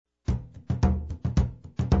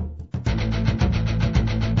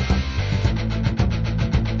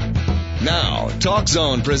Talk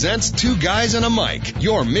Zone presents Two Guys and a Mic,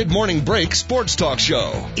 your mid-morning break sports talk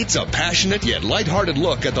show. It's a passionate yet lighthearted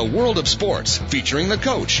look at the world of sports, featuring the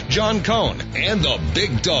coach, John Cohn, and the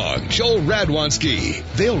big dog, Joel Radwanski.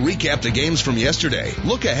 They'll recap the games from yesterday,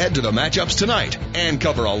 look ahead to the matchups tonight, and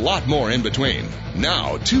cover a lot more in between.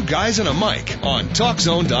 Now, Two Guys and a Mic on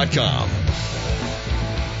TalkZone.com.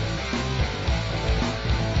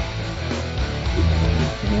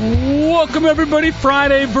 Welcome, everybody.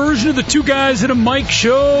 Friday version of the Two Guys and a Mic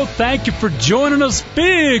show. Thank you for joining us.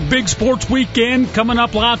 Big sports weekend coming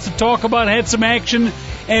up. Lots to talk about. Had some action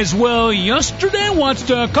as well yesterday. Watched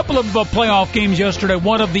a couple of playoff games yesterday.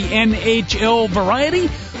 One of the NHL variety,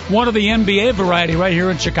 one of the NBA variety right here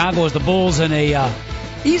in Chicago as the Bulls in a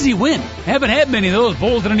easy win. Haven't had many of those.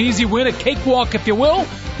 Bulls in an easy win, a cakewalk, if you will.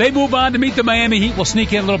 They move on to meet the Miami Heat. We'll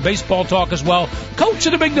sneak in a little baseball talk as well. Coach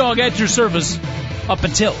and Bigg Dogg at your service up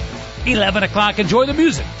until 11 o'clock. Enjoy the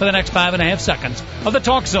music for the next 5.5 seconds of the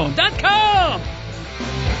TalkZone.com.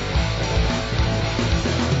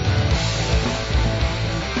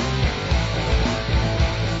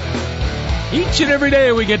 Each and every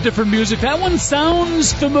day we get different music. That one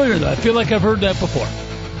sounds familiar, though. I feel like I've heard that before.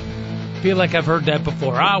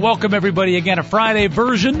 Welcome, everybody, again, a Friday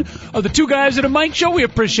version of the Two Guys and a Mic show. We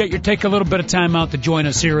appreciate you taking a little bit of time out to join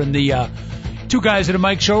us here in the Two Guys and a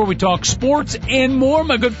Mic show, where we talk sports and more.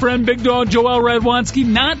 My good friend, Big Dog Joel Radwanski,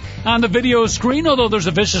 not on the video screen, although there's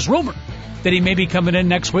a vicious rumor that he may be coming in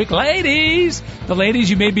next week. Ladies,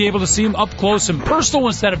 you may be able to see him up close and personal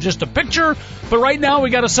instead of just a picture. But right now, we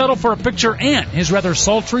got to settle for a picture and his rather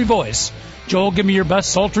sultry voice. Joel, give me your best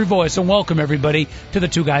sultry voice, and welcome, everybody, to the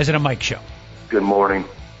Two Guys and a Mic show. Good morning.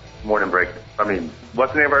 Morning break.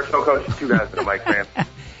 What's the name of our show, Coach? Two Guys and a Mic, man.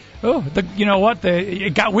 Oh, you know what?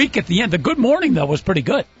 It got weak at the end. The good morning, though, was pretty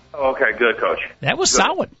good. Oh, okay, good, Coach. That was good.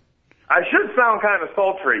 Solid. I should sound kind of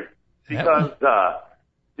sultry because, I've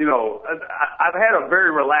had a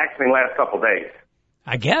very relaxing last couple days.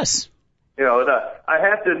 I guess. I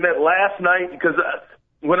have to admit, last night, because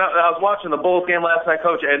when I was watching the Bulls game last night,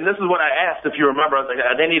 Coach, and this is what I asked, if you remember. I was like,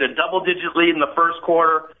 they need a double-digit lead in the first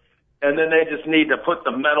quarter, and then they just need to put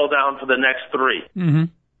the medal down for the next three. Mm-hmm.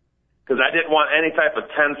 Because I didn't want any type of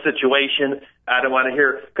tense situation. I didn't want to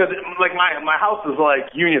hear, because like my house is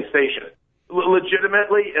like Union Station.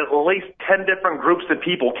 Legitimately, at least 10 different groups of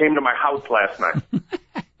people came to my house last night.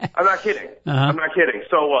 I'm not kidding. Uh-huh. I'm not kidding.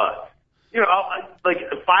 So, like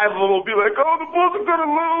 5 of them will be like, "Oh, the Bulls are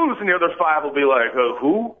gonna lose," and the other 5 will be like,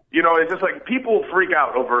 "Who?" It's just like people freak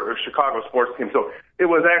out over a Chicago sports team. So it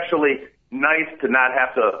was actually nice to not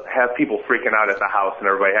have to have people freaking out at the house and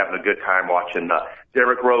everybody having a good time watching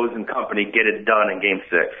Derrick Rose and company get it done in Game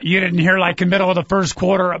 6. You didn't hear, like, in the middle of the first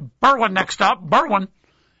quarter, Berwyn next up, Berwyn.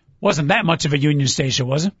 Wasn't that much of a Union Station,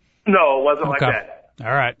 was it? No, it wasn't like that. All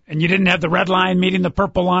right. And you didn't have the red line meeting the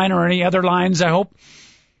purple line or any other lines, I hope?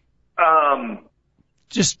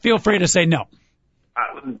 Just feel free to say no.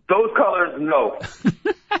 Those colors, no.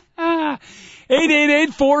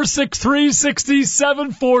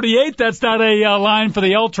 888-463-6748. That's not a line for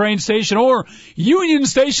the L Train station or Union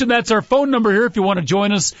Station. That's our phone number here if you want to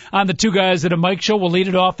join us on the Two Guys at a Mic show. We'll lead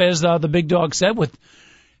it off, as the Big Dog said, with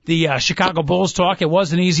the Chicago Bulls talk. It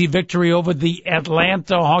was an easy victory over the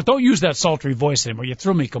Atlanta Hawks. Don't use that sultry voice anymore. You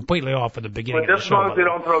threw me completely off at the beginning of the show. But just as long as they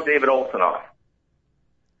don't throw David Olson off.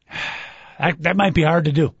 That might be hard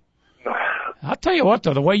to do. I'll tell you what,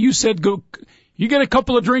 though, the way you said go, you get a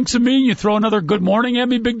couple of drinks of me and you throw another good morning at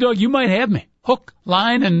me, Big Dog, you might have me. Hook,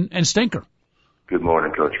 line, and stinker. Good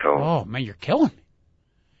morning, Coach Cohn. Oh, man, you're killing me.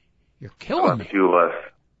 You're killing me. A few of us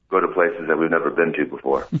go to places that we've never been to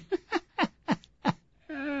before.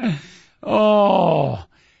 Oh,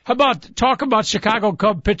 how about talk about Chicago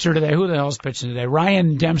Cub pitcher today? Who the hell's pitching today?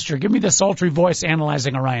 Ryan Dempster. Give me the sultry voice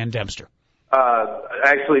analyzing a Ryan Dempster.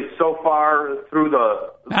 Actually, so far through the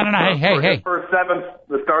Hey. first 7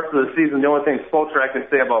 the starts of the season, the only thing sultry I can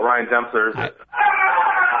say about Ryan Dempster is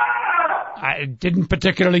I didn't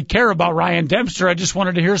particularly care about Ryan Dempster. I just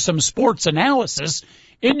wanted to hear some sports analysis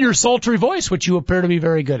in your sultry voice, which you appear to be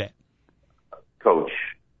very good at. Coach,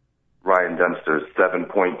 Ryan Dempster's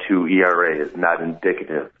 7.2 ERA is not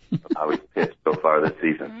indicative of how he's pitched so far this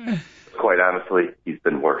season. Quite honestly, he's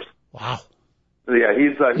been worse. Wow. Yeah,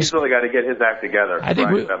 he's really got to get his act together. I think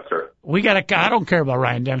Ryan Dempster. I don't care about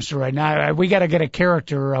Ryan Dempster right now. We got to get a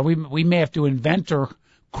character. We may have to invent or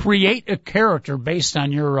create a character based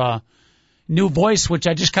on your new voice, which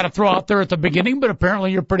I just kind of throw out there at the beginning. But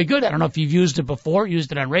apparently you're pretty good. I don't know if you've used it before,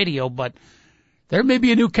 used it on radio, but there may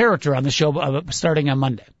be a new character on the show starting on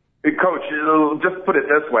Monday. Hey, Coach, just put it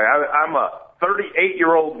this way: I'm a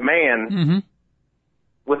 38-year-old man. Mm-hmm.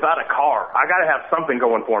 without a car. I got to have something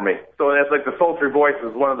going for me. So that's like the sultry voice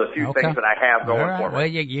is one of the few things that I have going for me. Well,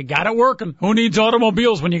 you got it working. Who needs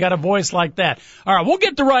automobiles when you got a voice like that? All right, we'll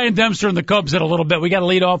get to Ryan Dempster and the Cubs in a little bit. We got to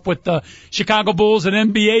lead off with the Chicago Bulls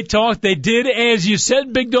and NBA talk. They did, as you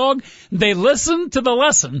said, Big Dog, they listened to the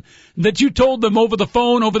lesson that you told them over the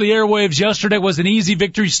phone, over the airwaves yesterday. Was an easy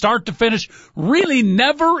victory, start to finish. Really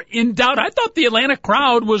never in doubt. I thought the Atlanta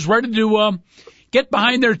crowd was ready to get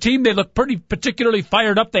behind their team. They looked pretty particularly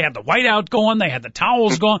fired up. They had the whiteout going. They had the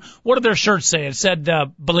towels going. What did their shirts say? It said,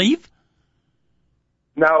 believe?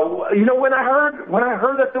 Now, when I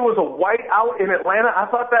heard that there was a whiteout in Atlanta, I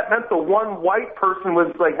thought that meant the one white person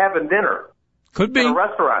was like having dinner. Could be. In a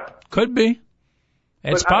restaurant. Could be.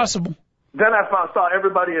 It's possible. Then I saw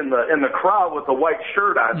everybody in the crowd with the white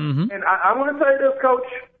shirt on. Mm-hmm. And I want to tell you this, Coach,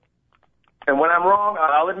 and when I'm wrong,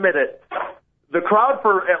 I'll admit it. The crowd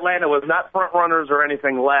for Atlanta was not front runners or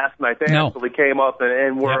anything last night. They actually came up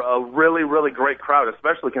and were a really, really great crowd,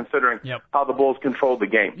 especially considering how the Bulls controlled the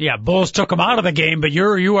game. Yeah, Bulls took them out of the game, but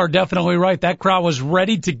you are definitely right. That crowd was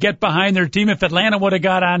ready to get behind their team. If Atlanta would have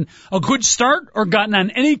got on a good start or gotten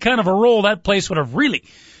on any kind of a roll, that place would have really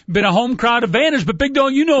been a home crowd advantage. But Big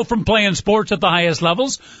Dog, from playing sports at the highest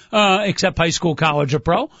levels, except high school, college, or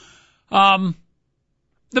pro,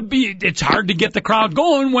 it's hard to get the crowd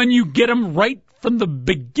going when you get them right from the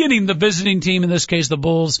beginning. The visiting team, in this case the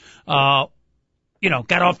Bulls, got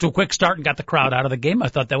off to a quick start and got the crowd out of the game. I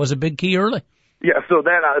thought that was a big key early. Yeah, so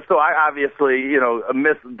I obviously,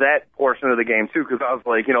 missed that portion of the game too, because I was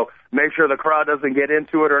like, make sure the crowd doesn't get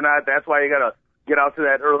into it or not. That's why you got to get out to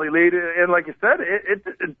that early lead. And like you said,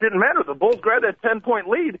 it didn't matter. The Bulls grabbed that 10-point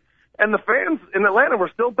lead, and the fans in Atlanta were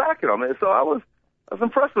still backing them. So I was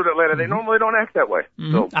impressed with Atlanta. They normally don't act that way.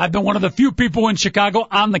 Mm-hmm. So. I've been one of the few people in Chicago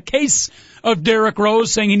on the case of Derrick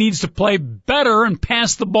Rose saying he needs to play better and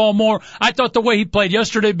pass the ball more. I thought the way he played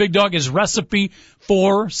yesterday, Big Dog, is recipe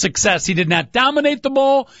for success. He did not dominate the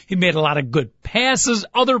ball. He made a lot of good passes.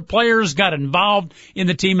 Other players got involved in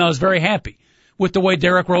the team. I was very happy with the way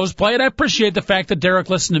Derrick Rose played. I appreciate the fact that Derrick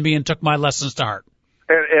listened to me and took my lessons to heart.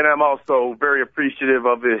 And I'm also very appreciative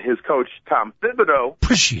of his coach, Tom Thibodeau.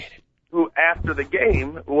 Appreciate it. Who, after the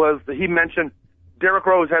game, he mentioned Derrick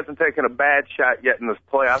Rose hasn't taken a bad shot yet in this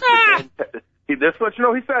playoffs. This lets you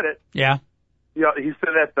know he said it. Yeah. He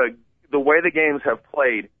said that the way the games have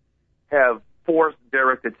played have forced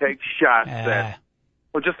Derrick to take shots that,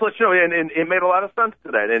 well, just let you know, and it made a lot of sense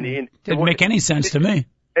to that. And didn't make any sense to me.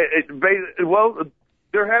 Well,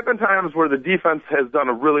 there have been times where the defense has done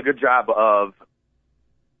a really good job of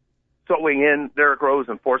sewing in Derrick Rose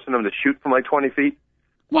and forcing him to shoot from like 20 feet.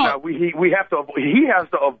 Well, he has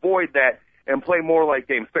to avoid that and play more like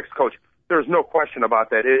Game 6, Coach. There's no question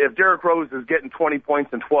about that. If Derrick Rose is getting 20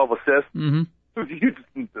 points and 12 assists, you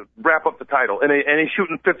just wrap up the title. And he's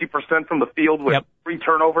shooting 50% from the field with 3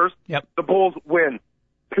 turnovers. Yep. The Bulls win.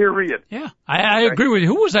 Period. Yeah, I agree with you.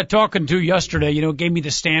 Who was I talking to yesterday? Gave me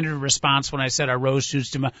the standard response when I said Rose shoots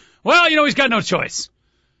too much. Well, he's got no choice.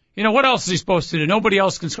 What else is he supposed to do? Nobody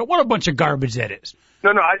else can score. What a bunch of garbage that is.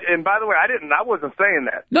 No, and by the way, I wasn't saying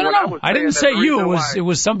that. No. I didn't say you. It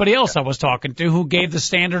was somebody else I was talking to who gave the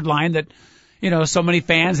standard line that, so many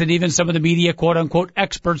fans and even some of the media, quote unquote,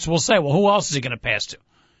 experts will say, well, who else is he going to pass to?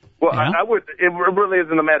 Well, it really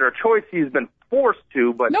isn't a matter of choice. He's been forced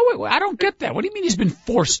to, but. No, wait, I don't get that. What do you mean he's been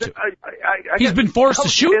forced to? He's been forced to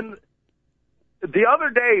shoot? The other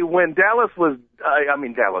day when Atlanta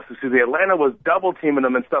was double teaming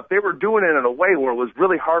them and stuff, they were doing it in a way where it was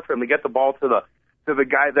really hard for him to get the ball to the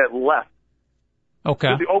guy that left. Okay.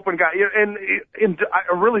 To the open guy. And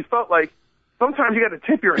I really felt like sometimes you got to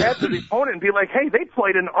tip your hat to the opponent and be like, hey, they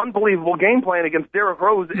played an unbelievable game plan against Derrick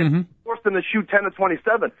Rose and forced him to shoot 10 to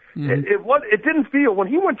 27. It didn't feel, when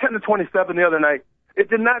he went 10 to 27 the other night, it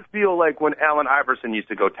did not feel like when Allen Iverson used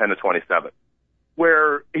to go 10 to 27.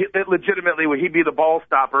 Where legitimately would he be the ball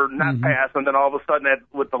stopper, not pass, and then all of a sudden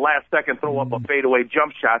with the last second throw up a fadeaway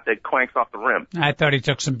jump shot that clanks off the rim. I thought he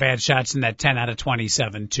took some bad shots in that 10 out of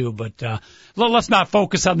 27 too, but let's not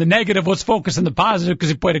focus on the negative. Let's focus on the positive because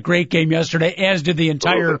he played a great game yesterday, as did the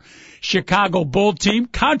entire Chicago Bull team.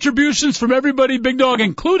 Contributions from everybody, Big Dog,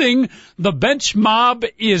 including the bench mob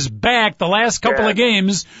is back. The last couple of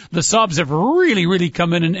games, the subs have really, really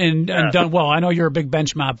come in and done well. I know you're a big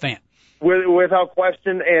bench mob fan. Without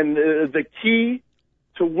question, and the key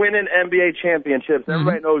to winning NBA championships,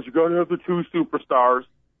 everybody knows you're going to have the 2 superstars,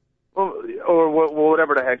 or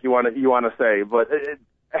whatever the heck you want to say. But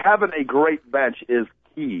having a great bench is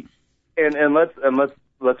key, and let's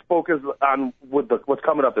focus on what's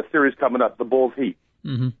coming up, the series coming up, the Bulls Heat.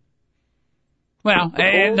 Well,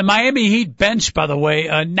 and the Miami Heat bench, by the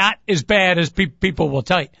way, not as bad as people will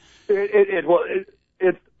tell you.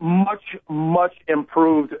 It's much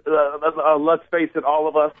improved. Let's face it, all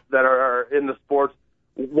of us that are in the sports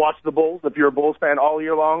watch the Bulls. If you're a Bulls fan all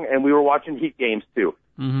year long, and we were watching Heat games too.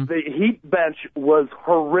 Mm-hmm. The Heat bench was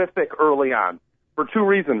horrific early on for two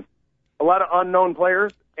reasons. A lot of unknown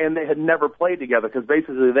players, and they had never played together because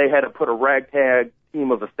basically they had to put a ragtag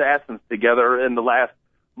team of assassins together in the last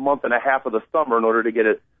month and a half of the summer in order to get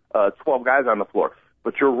 12 guys on the floor.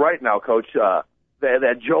 But you're right now, Coach.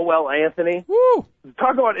 That Joel Anthony, woo,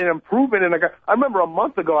 talk about an improvement in a guy. I remember a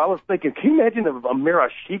month ago I was thinking, can you imagine if Amir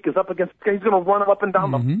Ashik is up against this guy? He's going to run him up and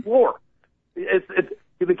down the floor.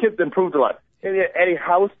 The kid's improved a lot. And Eddie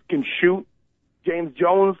House can shoot. James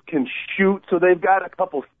Jones can shoot. So they've got a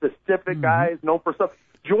couple specific guys known for stuff.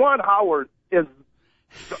 Juwan Howard is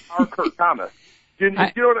our Kurt Thomas. You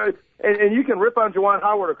know what and you can rip on Juwan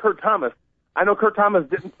Howard or Kurt Thomas. I know Kurt Thomas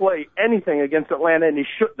didn't play anything against Atlanta, and he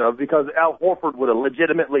shouldn't have because Al Horford would have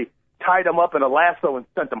legitimately tied him up in a lasso and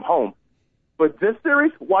sent him home. But this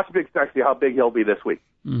series, watch Big Sexy how big he'll be this week.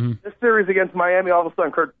 Mm-hmm. This series against Miami, all of a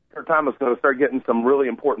sudden Kurt Thomas is going to start getting some really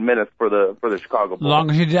important minutes for the Chicago Bulls. As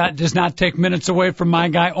long as he does not take minutes away from my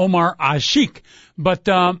guy Omar Ashik. But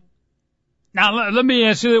now, let me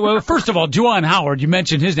ask you, well, first of all, Juwan Howard, you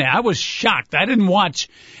mentioned his name. I was shocked. I didn't watch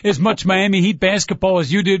as much Miami Heat basketball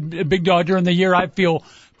as you did, Big Dog, during the year. I feel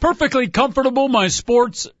perfectly comfortable. My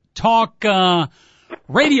sports talk,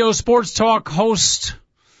 radio sports talk host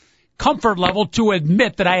comfort level to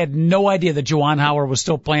admit that I had no idea that Juwan Howard was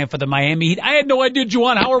still playing for the Miami Heat. I had no idea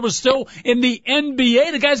Juwan Howard was still in the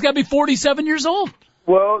NBA. The guy's got to be 47 years old.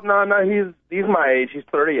 Well, no, he's my age. He's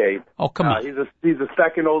 38. Oh, come on. He's the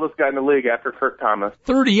second oldest guy in the league after Kurt Thomas.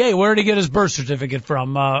 38. Where did he get his birth certificate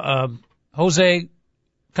from? Jose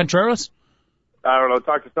Contreras? I don't know.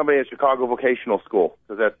 Talk to somebody at Chicago Vocational School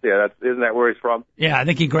because isn't that where he's from? Yeah, I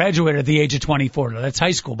think he graduated at the age of 24. That's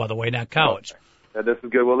high school, by the way, not college. Yeah, this is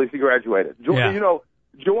good. Well, at least he graduated. Yeah. You know,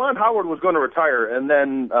 Juwan Howard was going to retire, and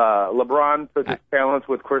then LeBron took his talents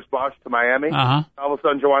with Chris Bosh to Miami. Uh-huh. All of a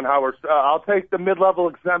sudden, Juwan Howard, I'll take the mid-level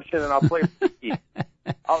exemption, and I'll play for the Heat.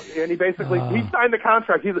 And he basically he signed the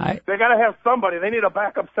contract. They got to have somebody. They need a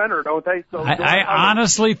backup center, don't they? So I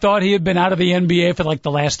honestly thought he had been out of the NBA for like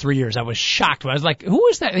the last 3 years. I was shocked. I was like, who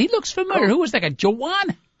is that? He looks familiar. Who is that guy?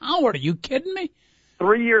 Juwan Howard. Are you kidding me?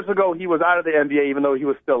 3 years ago, he was out of the NBA, even though he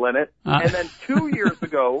was still in it. And then 2 years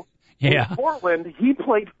ago, in Portland, he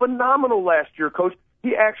played phenomenal last year, Coach.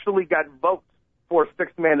 He actually got votes for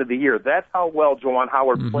Sixth Man of the Year. That's how well Juwan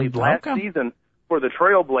Howard played last season for the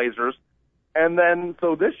Trailblazers. And then,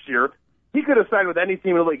 so this year, he could have signed with any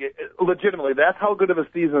team in the league. Legitimately, that's how good of a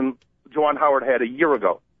season Juwan Howard had a year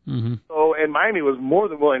ago. Mm-hmm. So, and Miami was more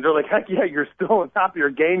than willing. They're like, heck yeah, you're still on top of your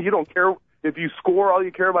game. You don't care if you score. All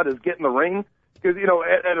you care about is getting the ring. Because, you know,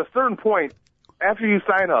 at a certain point, after you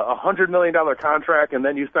sign a $100 million contract and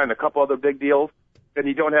then you sign a couple other big deals and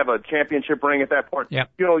you don't have a championship ring at that point,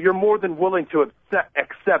 you know, you're more than willing to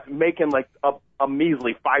accept making like a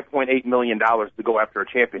measly $5.8 million to go after a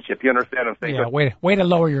championship. You understand what I'm saying? Yeah, way to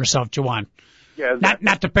lower yourself, Juwan. Yeah,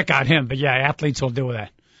 not to pick on him, but yeah, athletes will do that.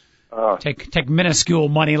 Take minuscule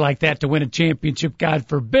money like that to win a championship, God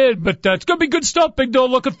forbid. But it's going to be good stuff, Big Dog.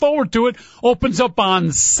 Looking forward to it. Opens up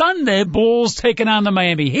on Sunday. Bulls taking on the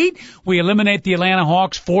Miami Heat. We eliminate the Atlanta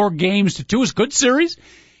Hawks 4-2. It's a good series.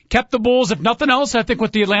 Kept the Bulls, if nothing else, I think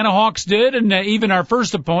what the Atlanta Hawks did, and even our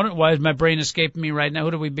first opponent. Why is my brain escaping me right now?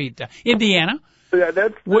 Who did we beat? Indiana. Yeah,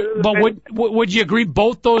 would you agree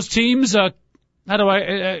both those teams kept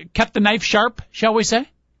the knife sharp, shall we say?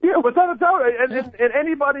 Yeah, without a doubt. And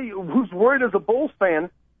anybody who's worried as a Bulls fan,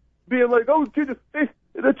 being like, oh,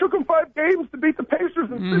 they took them 5 games to beat the Pacers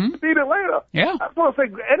and 6 to beat Atlanta. Yeah. I just want to say,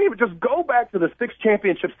 just go back to the 6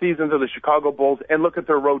 championship seasons of the Chicago Bulls and look at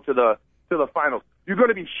their road to the finals. You're going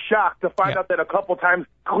to be shocked to find out that a couple times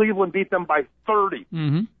Cleveland beat them by 30.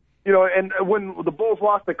 Mm-hmm. You know, and when the Bulls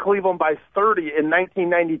lost to Cleveland by 30 in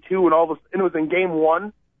 1992, and it was in Game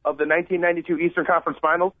 1 of the 1992 Eastern Conference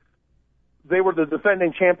Finals. They were the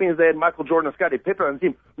defending champions. They had Michael Jordan and Scottie Pippen on the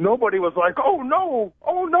team. Nobody was like, oh no,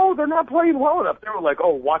 they're not playing well enough. They were like,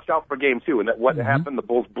 oh, watch out for Game 2. And what happened? The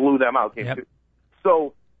Bulls blew them out Game 2.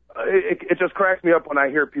 So it just cracks me up when I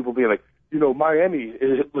hear people being like, you know, Miami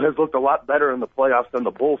has looked a lot better in the playoffs than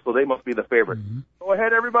the Bulls, so they must be the favorite. Mm-hmm. Go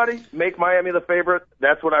ahead, everybody. Make Miami the favorite.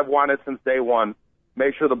 That's what I've wanted since day one.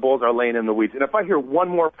 Make sure the Bulls are laying in the weeds. And if I hear one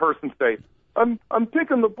more person say, I'm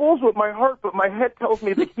picking the Bulls with my heart, but my head tells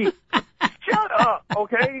me the Heat. Shut up,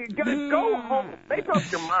 okay? Go home. Make up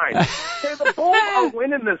your mind. Okay, the Bulls are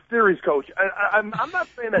winning this series, Coach. I'm not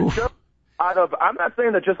saying that just I'm not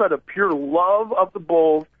saying that just out of pure love of the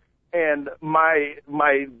Bulls and my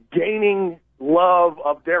gaining love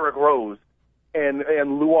of Derrick Rose and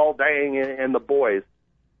Luol Deng and the boys.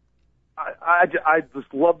 I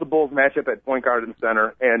just love the Bulls matchup at point guard and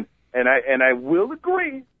center, and I will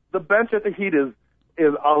agree the bench at the Heat is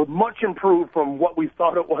much improved from what we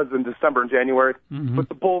thought it was in December and January. Mm-hmm. But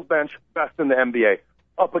the Bulls bench, best in the NBA,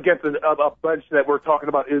 up against a bench that we're talking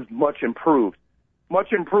about is much improved.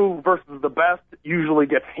 Much improved versus the best usually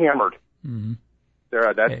gets hammered. Mm-hmm.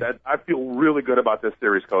 I feel really good about this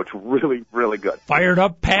series, Coach. Really, really good. Fired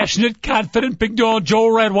up, passionate, confident, Big Dog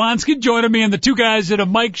Joel Radwanski joining me in the Two Guys at a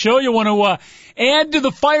Mic show. You want to add to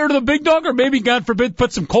the fire to the Big Dog, or maybe, God forbid,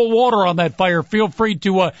 put some cold water on that fire? Feel free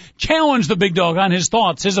to challenge the Big Dog on his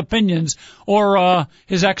thoughts, his opinions, or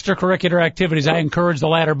his extracurricular activities. I encourage the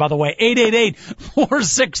latter, by the way.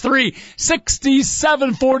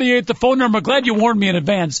 888-463-6748, the phone number. Glad you warned me in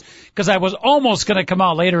advance, because I was almost going to come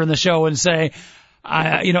out later in the show and say,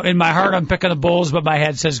 in my heart, I'm picking the Bulls, but my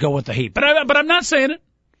head says go with the Heat. But I'm not saying it.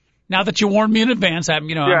 Now that you warned me in advance, I don't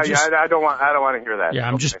want to hear that. Yeah,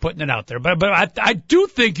 I'm just putting it out there. But I do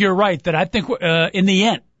think you're right that I think in the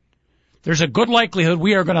end, there's a good likelihood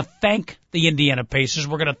we are going to thank the Indiana Pacers.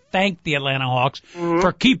 We're going to thank the Atlanta Hawks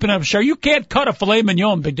for keeping up sharp. You can't cut a filet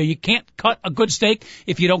mignon, Big Dog. You can't cut a good steak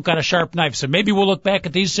if you don't got a sharp knife. So maybe we'll look back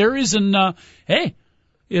at these series and the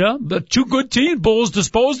two good teams, Bulls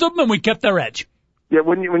disposed of them, and we kept their edge. Yeah,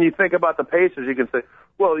 when you think about the Pacers, you can say,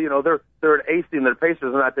 well, they're an 8 seed and the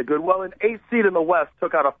Pacers are not that good. Well, an 8 seed in the West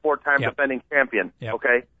took out a 4-time defending champion. Yep.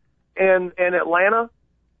 Okay, and Atlanta,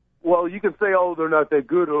 well, you can say, oh, they're not that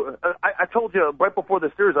good. I told you right before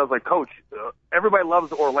the series, I was like, Coach, everybody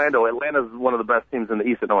loves Orlando. Atlanta's one of the best teams in the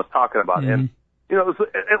East that no one's talking about. Mm-hmm. And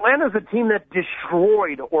Atlanta's a team that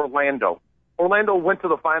destroyed Orlando. Orlando went to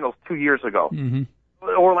the finals 2 years ago. Mm-hmm.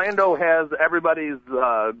 Orlando has everybody's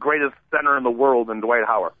greatest center in the world in Dwight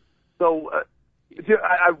Howard. So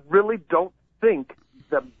I really don't think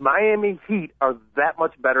the Miami Heat are that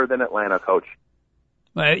much better than Atlanta, Coach.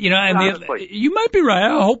 You might be right.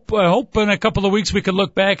 I hope in a couple of weeks we could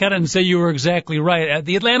look back at it and say you were exactly right.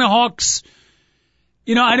 The Atlanta Hawks,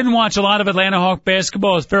 I didn't watch a lot of Atlanta Hawk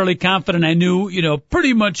basketball. I was fairly confident. I knew,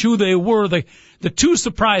 pretty much who they were. The two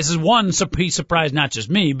surprises, one, he surprised not just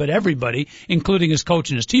me, but everybody, including his coach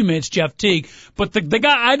and his teammates, Jeff Teague. But the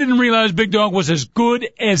guy I didn't realize, Big Dog, was as good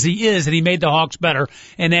as he is, and he made the Hawks better.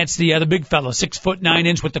 And that's the big fella,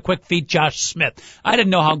 6'9" with the quick feet, Josh Smith. I didn't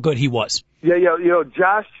know how good he was. Yeah,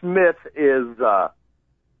 Josh Smith is a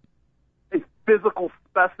physical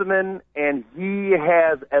specimen, and he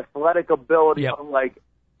has athletic ability. Yep. Unlike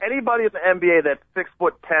anybody in the NBA that's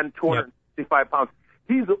 6'10", 265 pounds.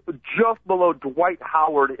 He's just below Dwight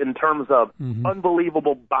Howard in terms of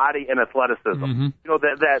unbelievable body and athleticism. Mm-hmm.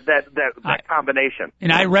 That combination.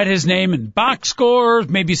 And I read his name in box scores,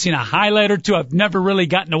 maybe seen a highlight or two. I've never really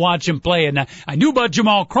gotten to watch him play. And I knew about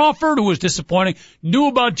Jamal Crawford, who was disappointing. Knew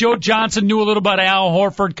about Joe Johnson. Knew a little about Al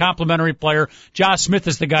Horford, complimentary player. Josh Smith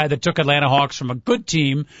is the guy that took Atlanta Hawks from a good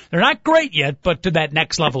team. They're not great yet, but to that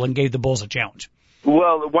next level and gave the Bulls a challenge.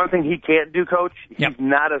 Well, one thing he can't do, Coach, he's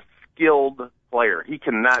not a skilled player. He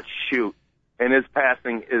cannot shoot, and his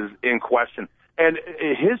passing is in question. And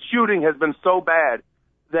his shooting has been so bad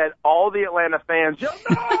that all the Atlanta fans yell,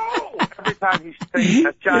 no! Every time he takes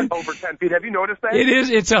a shot over 10 feet. Have you noticed that? It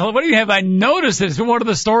is. What do you have? I noticed it's one of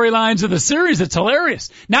the storylines of the series. It's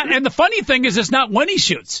hilarious. And the funny thing is, it's not when he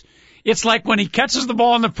shoots. It's like when he catches the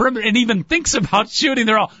ball on the perimeter and even thinks about shooting,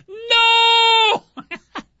 they're all, no!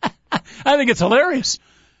 I think it's hilarious.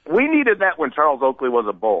 We needed that when Charles Oakley was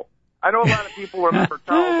a Bull. I know a lot of people remember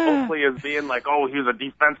Charles Oakley as being like, oh, he was a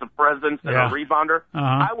defensive presence and a rebounder.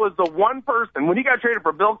 Uh-huh. I was the one person, when he got traded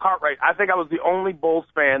for Bill Cartwright, I think I was the only Bulls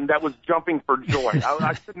fan that was jumping for joy.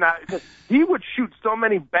 I could not. He would shoot so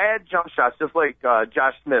many bad jump shots, just like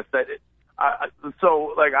Josh Smith.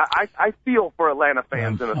 I feel for Atlanta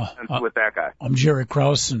fans in a sense with that guy. I'm Jerry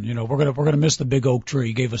Krause, and we're gonna miss the big oak tree.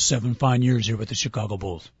 He gave us 7 fine years here with the Chicago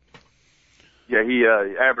Bulls. Yeah, he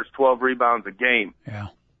averaged 12 rebounds a game. Yeah.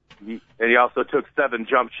 He also took 7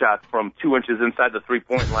 jump shots from 2 inches inside the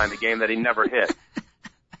 3-point line, a game that he never hit.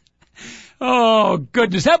 Oh,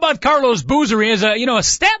 goodness. How about Carlos Boozer? He has a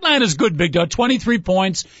stat line is good, Big Dog. 23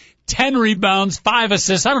 points, 10 rebounds, 5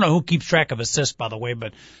 assists. I don't know who keeps track of assists, by the way,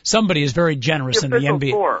 but somebody is very generous in the NBA.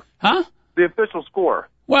 Score. Huh? The official score.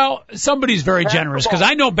 Well, somebody's very generous because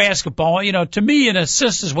I know basketball. To me, an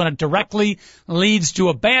assist is when it directly leads to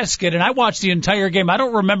a basket, and I watched the entire game. I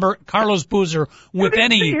don't remember Carlos Boozer with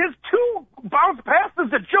any. See his 2 bounce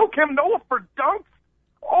passes to Joe Kim Noah for dunks.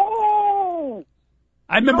 Oh,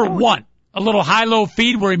 I remember one. a little high-low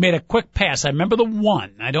feed where he made a quick pass. I remember the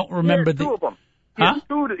one. I don't remember two of them. Huh?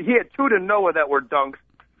 He had two to Noah that were dunks.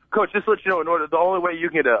 Coach, just to let you know, in order, the only way you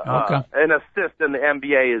can get an assist in the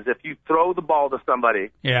NBA is if you throw the ball to somebody.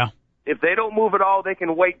 Yeah. If they don't move at all, they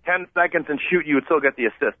can wait 10 seconds and shoot you and still get the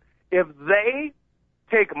assist. If they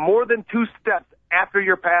take more than 2 steps after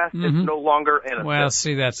your pass, it's no longer an assist. Well,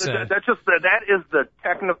 see, that is the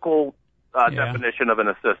technical definition of an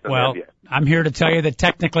assist in the NBA. I'm here to tell you that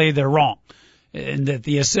technically they're wrong. And that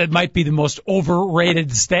the assist might be the most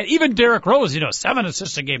overrated stat. Even Derrick Rose, 7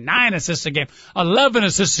 assists a game, 9 assists a game, 11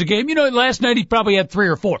 assists a game. Last night he probably had 3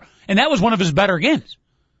 or 4. And that was one of his better games.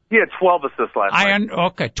 He had 12 assists last night.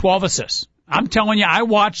 Okay, 12 assists. I'm telling you, I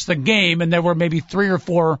watched the game and there were maybe 3 or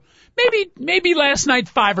 4, maybe last night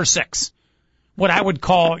 5 or 6. What I would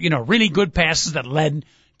call, really good passes that led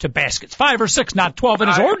to baskets. 5 or 6, not 12 in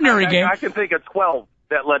his ordinary game. I can think of 12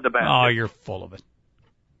 that led to baskets. Oh, you're full of it.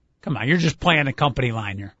 Come on, you're just playing a company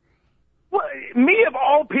line here. Well, me of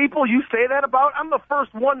all people you say that about, I'm the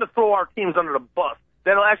first one to throw our teams under the bus.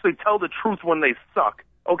 That'll actually tell the truth when they suck.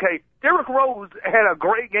 Okay, Derrick Rose had a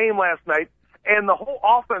great game last night, and the whole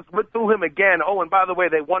offense went through him again. Oh, and by the way,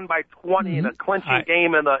 they won by 20 in a clinching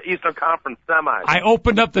game in the Eastern Conference semis. I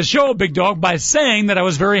opened up the show, Big Dog, by saying that I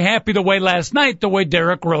was very happy the way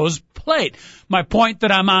Derrick Rose played. My point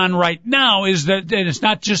that I'm on right now is that and it's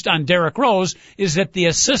not just on Derrick Rose, is that the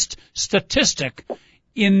assist statistic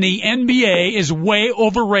in the NBA is way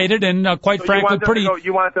overrated and quite frankly pretty.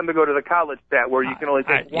 You want them to go to the college stat where you can only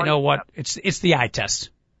take one. You know what? It's the eye test.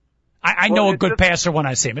 I know a good passer when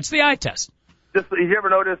I see him. It's the eye test. You ever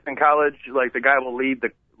notice in college, like the guy will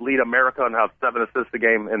lead America and have 7 assists a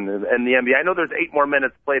game in the NBA? I know there's 8 more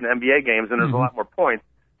minutes played in NBA games and there's a lot more points.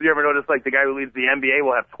 But you ever notice like the guy who leads the NBA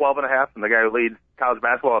will have 12.5 and the guy who leads college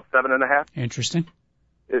basketball will have 7.5? Interesting.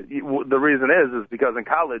 The reason is because in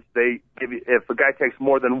college they give you, if a guy takes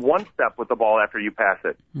more than 1 step with the ball after you pass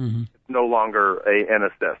it, it's no longer an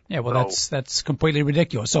assist. Yeah, well that's completely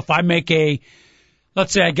ridiculous. So if I make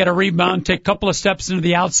let's say I get a rebound, take a couple of steps into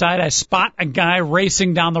the outside, I spot a guy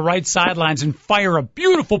racing down the right sidelines and fire a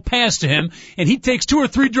beautiful pass to him, and he takes 2 or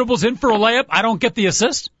 3 dribbles in for a layup, I don't get the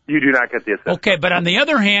assist? You do not get the assist. Okay, but on the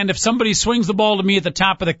other hand, if somebody swings the ball to me at the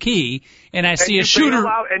top of the key, and I see a shooter...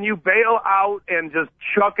 And you bail out and just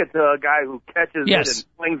chuck it to a guy who catches it and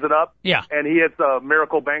flings it up, and he hits a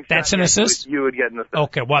miracle bank shot... That's an assist? You would get an assist.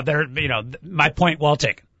 Okay, well, my point well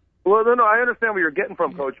taken. Well, no, I understand where you're getting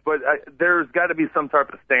from, Coach, but there's got to be some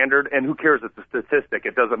type of standard, and who cares? It's a statistic.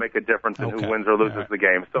 It doesn't make a difference in who wins or loses the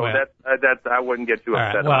game. So that's I wouldn't get too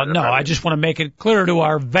upset. Well, no, I just want to make it clear to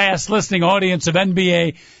our vast listening audience of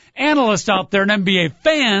NBA analysts out there and NBA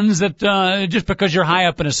fans that just because you're high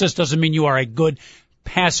up in assists doesn't mean you are a good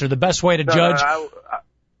passer. The best way to judge...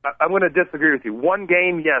 I'm going to disagree with you. One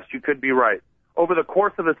game, yes, you could be right. Over the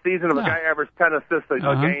course of a season, if a guy averaged 10 assists a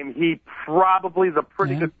game, he probably is a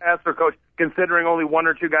pretty good passer, Coach, considering only 1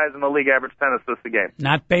 or 2 guys in the league average 10 assists a game.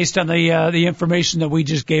 Not based on the information that we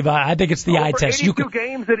just gave out. I think it's the eye test. 82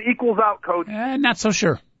 games, it equals out, Coach. Not so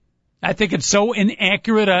sure. I think it's so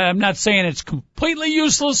inaccurate. I'm not saying it's completely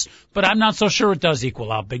useless, but I'm not so sure it does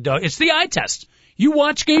equal out, Big Dog. It's the eye test. You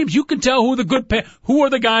watch games, you can tell who are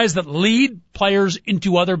the guys that lead players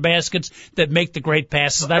into other baskets that make the great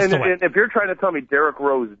passes. That's the way. And if you're trying to tell me Derrick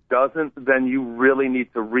Rose doesn't, then you really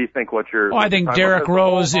need to rethink what you're... I think Derrick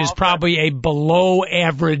Rose is probably a below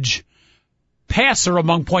average passer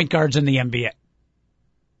among point guards in the NBA.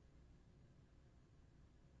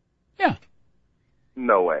 Yeah.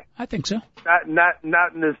 No way. I think so.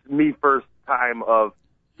 Not in this me first time of...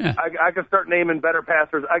 Yeah. I can start naming better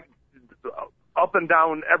passers. Up and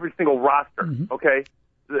down every single roster, okay?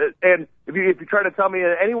 And if you try to tell me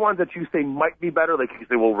anyone that you say might be better, like you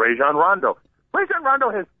say, well, Rajon Rondo. Rajon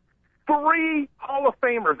Rondo has 3 Hall of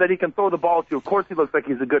Famers that he can throw the ball to. Of course he looks like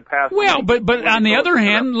he's a good passer. Well, but on the other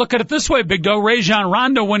hand, look at it this way, Big Dog. Rajon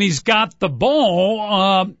Rondo, when he's got the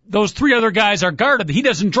ball, those 3 other guys are guarded. He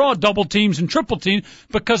doesn't draw double teams and triple teams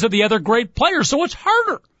because of the other great players, so it's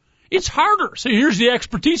harder. It's harder. So here's the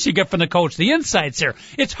expertise you get from the coach, the insights here.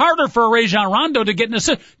 It's harder for Rajon Rondo to get an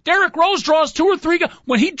assist. Derrick Rose draws 2 or 3 guys.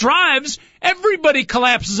 When he drives, everybody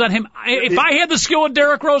collapses on him. If I had the skill of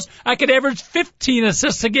Derrick Rose, I could average 15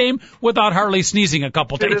 assists a game without hardly sneezing a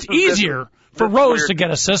couple times. It's easier for Rose to get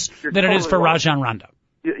assists than it is for Rajon Rondo.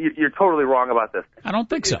 You're totally wrong about this. I don't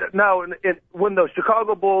think so. Now, when the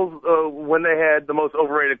Chicago Bulls, when they had the most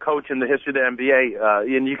overrated coach in the history of the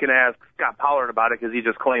NBA, and you can ask Scott Pollard about it because he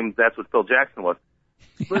just claims that's what Phil Jackson was.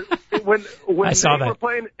 When they were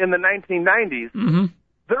playing in the 1990s,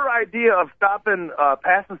 their idea of stopping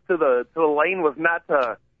passes to the lane was not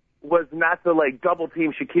to was not to like double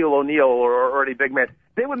team Shaquille O'Neal or any big man.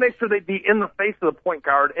 They would make sure they'd be in the face of the point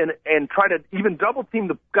guard and try to even double team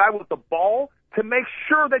the guy with the ball to make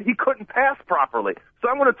sure that he couldn't pass properly. So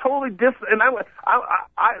I'm going to totally and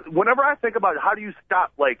whenever I think about how do you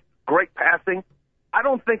stop like great passing, I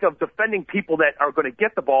don't think of defending people that are going to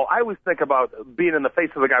get the ball. I always think about being in the face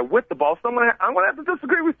of the guy with the ball. So I'm going to have to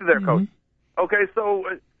disagree with you there, Coach. Okay, so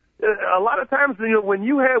a lot of times, when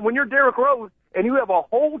you're Derrick Rose and you have a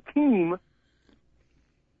whole team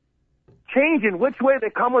changing which way they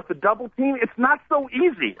come with the double team, it's not so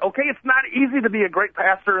easy. Okay, it's not easy to be a great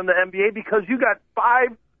passer in the NBA because you got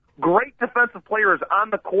 5 great defensive players on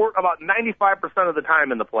the court about 95% of the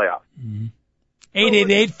time in the playoffs.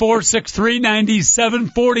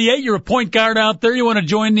 888-463-9748. You're a point guard out there. You want to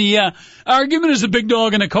join the argument as a big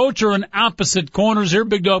dog and a coach or an opposite corners here.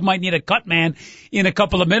 Big dog might need a cut man in a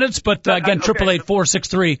couple of minutes, but again,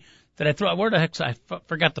 888-463. Did I throw? Where the heck? I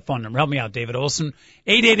forgot the phone number. Help me out, David Olson.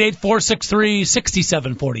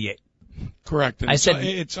 888-463-6748. Correct. I said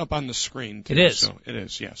it's up on the screen, too. It is. So it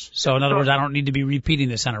is, yes. So in other words, I don't need to be repeating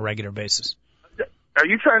this on a regular basis. Are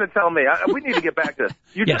you trying to tell me, we need to get back to this,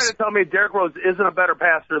 you're Yes. trying to tell me Derrick Rose isn't a better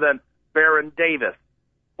passer than Baron Davis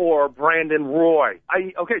or Brandon Roy?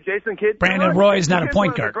 Okay, Jason Kidd. Brandon Roy is not a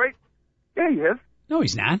point guard. Yeah, he is. No,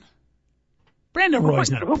 he's not. Brandon Roy is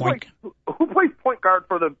not a point guard. Who plays point guard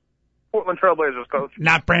for the Portland Trailblazers, Coach?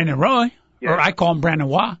 Not Brandon Roy. Yeah. Or I call him Brandon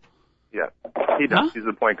Waugh. Yeah, he does. Huh? He's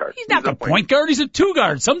a point guard. He's not the point guard. He's a 2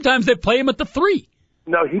 guard. Sometimes they play him at the 3.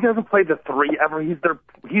 No, he doesn't play the 3 ever. He's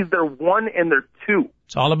their 1 and their 2.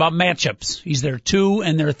 It's all about matchups. He's their 2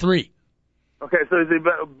 and their 3. Okay, so is he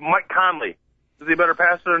Mike Conley? Is he a better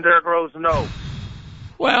passer than Derrick Rose? No.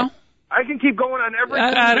 Well, I can keep going on every.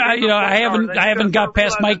 I haven't got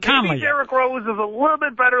past Mike Conley yet. Derrick Rose is a little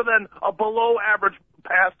bit better than a below average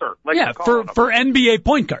passer. Like yeah, for NBA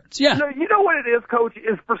point guards. Yeah. You know what it is, Coach?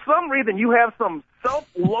 Is for some reason you have some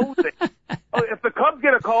self-loathing. If the Cubs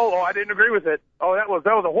get a call, I didn't agree with it. That was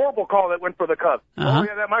a horrible call that went for the Cubs. Uh-huh.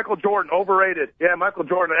 Yeah, that Michael Jordan overrated. Yeah, Michael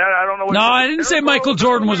Jordan. I don't know. No, I didn't say Michael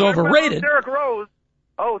Jordan was overrated. Derrick Rose.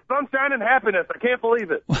 Sunshine and happiness. I can't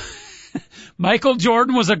believe it. Michael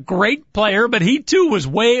Jordan was a great player, but he too was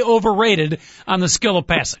way overrated on the skill of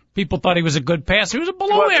passing. People thought he was a good passer. He was a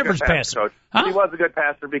below-average passer. Huh? He was a good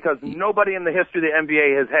passer because nobody in the history of the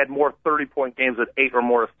NBA has had more 30-point games with 8 or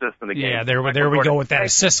more assists in the game. Yeah, there we go with that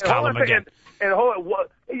assist column again. You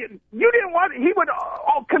didn't want. He would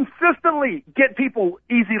consistently get people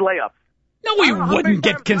easy layups. No, he wouldn't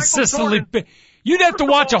get consistently. You'd have to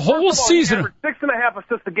watch a whole season. 6.5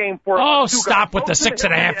 assists a game for. Stop with the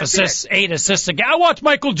 6.5 assists, 8 assists a game. I watch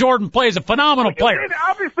Michael Jordan play as a phenomenal player.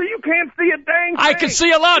 Obviously, you can't see a dang thing. I can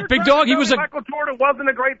see a lot, Big Dog. Michael Jordan wasn't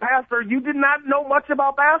a great passer. You did not know much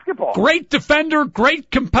about basketball. Great defender, great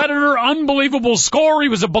competitor, unbelievable scorer. He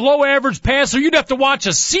was a below-average passer. You'd have to watch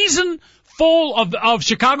a season full of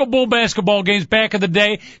Chicago Bull basketball games back in the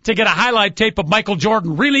day to get a highlight tape of Michael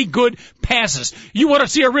Jordan. Really good passes. You want to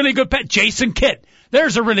see a really good pass? Jason Kidd.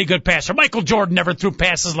 There's a really good passer. Michael Jordan never threw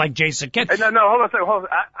passes like Jason Kidd. Hey, no, hold on a second.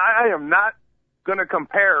 I am not going to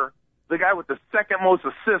compare the guy with the second most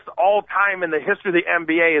assists all time in the history of the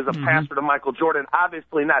NBA as a passer to Michael Jordan.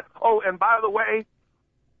 Obviously not. And by the way,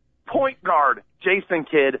 point guard, Jason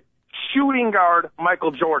Kidd. Shooting guard,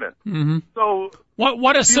 Michael Jordan. Mm-hmm. So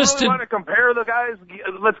what assisted? You really want to compare the guys?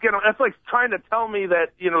 Let's get them. That's like trying to tell me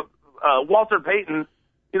that Walter Payton,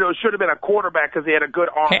 should have been a quarterback because he had a good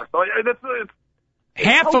arm. So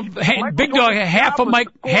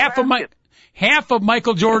half of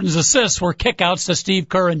Michael Jordan's assists were kickouts to Steve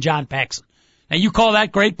Kerr and John Paxson. Now you call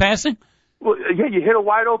that great passing? Well, yeah, you hit a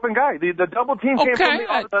wide open guy. The double team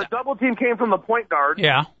came from the point guard.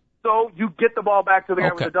 Yeah. So you get the ball back to the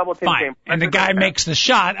guy with the double team game. And the guy makes the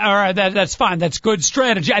shot. All right, that's fine. That's good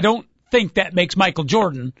strategy. I don't think that makes Michael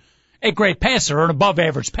Jordan a great passer or an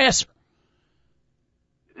above-average passer.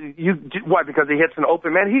 Why? Because he hits an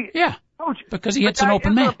open man? Because he hits an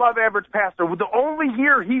open man. An above-average passer. The only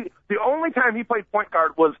time he played point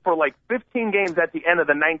guard was for like 15 games at the end of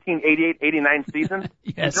the 1988-89 season.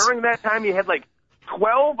 Yes. And during that time, he had like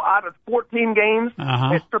 12 out of 14 games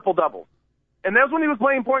at triple-doubles. And that's when he was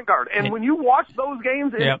playing point guard. And when you watch those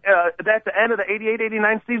games at the end of the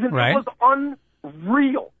 88-89 season, it was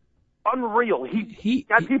unreal. He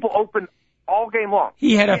got people open all game long.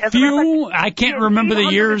 He had a few. I can't remember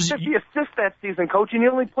the years. 50 assists that season, Coach, and he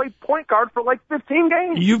only played point guard for like 15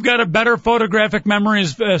 games. You've got a better photographic memory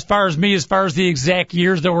as far as the exact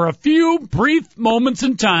years. There were a few brief moments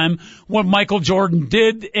in time when Michael Jordan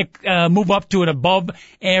did move up to an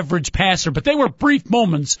above-average passer, but they were brief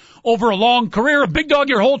moments over a long career. Big Dog,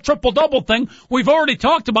 your whole triple-double thing, we've already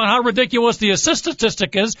talked about how ridiculous the assist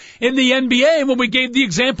statistic is in the NBA when we gave the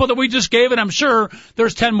example that we just gave, and I'm sure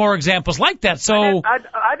there's 10 more examples like that. So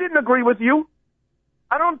I didn't agree with you.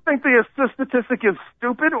 I don't think the assist statistic is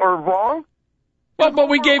stupid or wrong. Well, but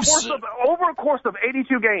we gave over a course of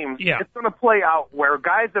 82 games, yeah. It's going to play out where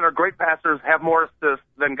guys that are great passers have more assists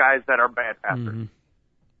than guys that are bad passers. Mm-hmm.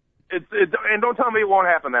 And don't tell me it won't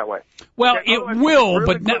happen that way. Well, it will,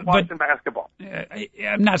 really but basketball.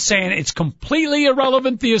 I'm not saying it's completely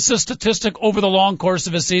irrelevant, the assist statistic over the long course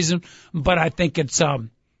of a season, but I think it's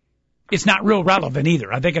not real relevant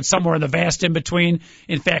either. I think it's somewhere in the vast in between.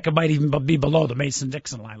 In fact, it might even be below the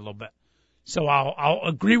Mason-Dixon line a little bit. So I'll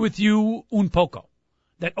agree with you un poco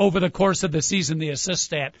that over the course of the season, the assist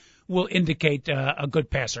stat will indicate a good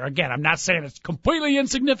passer. Again, I'm not saying it's completely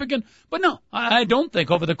insignificant, but no, I don't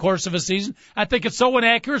think over the course of a season. I think it's so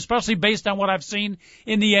inaccurate, especially based on what I've seen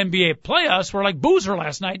in the NBA playoffs, where like Boozer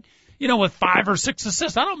last night, with 5 or 6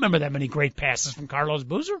 assists. I don't remember that many great passes from Carlos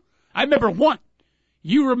Boozer. I remember 1.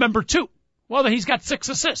 You remember 2. Well, he's got 6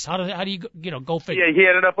 assists. How do you go figure? Yeah, he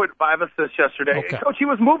ended up with 5 assists yesterday. Okay. Coach, he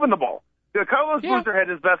was moving the ball. Carlos Boozer had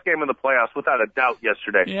his best game in the playoffs without a doubt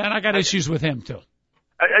yesterday. Yeah, and I got issues with him too.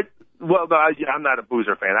 I'm not a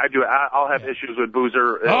Boozer fan. I'll have issues with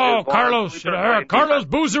Boozer. Oh, Carlos! Carlos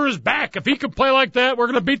Boozer is back. If he could play like that, we're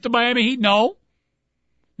going to beat the Miami Heat. No.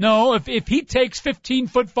 If he takes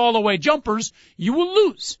 15-foot fall-away jumpers, you will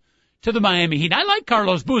lose to the Miami Heat. I like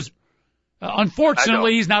Carlos Boozer.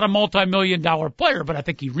 Unfortunately, he's not a multi-million-dollar player, but I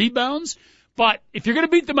think he rebounds. But if you're going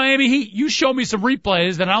to beat the Miami Heat, you show me some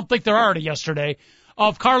replays, and I don't think there are yesterday,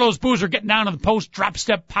 of Carlos Boozer getting down to the post, drop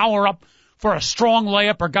step, power up for a strong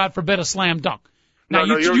layup, or God forbid, a slam dunk. Now,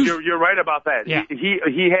 you're right about that. Yeah.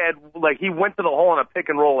 He went to the hole in a pick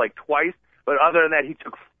and roll twice, but other than that, he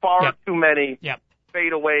took far too many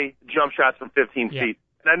fadeaway jump shots from 15 feet.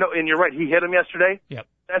 And you're right. He hit him yesterday. Yep.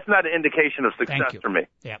 That's not an indication of success for me.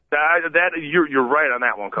 Yeah. You're right on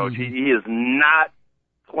that one, Coach. Mm-hmm. He is not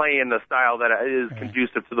playing the style that is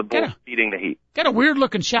conducive to the Bulls beating the Heat. Got a weird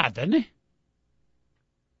looking shot, doesn't he?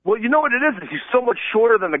 Well, you know what it is? He's so much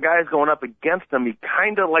shorter than the guys going up against him. He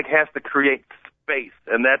kind of has to create space,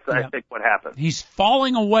 and that's I think what happens. He's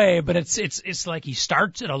falling away, but it's like he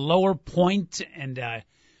starts at a lower point and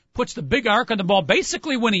puts the big arc on the ball.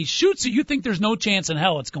 Basically, when he shoots it, you think there's no chance in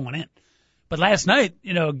hell it's going in. But last night,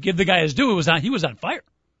 give the guy his due. He was on fire.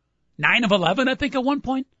 9 of 11, I think, at one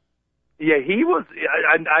point. Yeah, he was.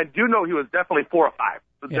 I do know he was definitely 4 or 5.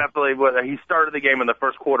 Definitely, he started the game in the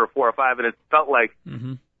first quarter 4 or 5, and it felt like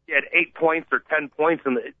he had 8 points or 10 points,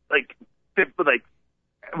 and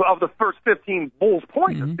of the first 15 Bulls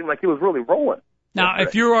points, it seemed like he was really rolling. Now,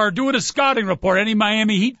 if you are doing a scouting report, any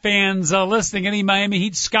Miami Heat fans listening, any Miami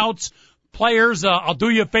Heat scouts, players, I'll do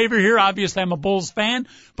you a favor here. Obviously, I'm a Bulls fan,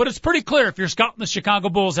 but it's pretty clear if you're scouting the Chicago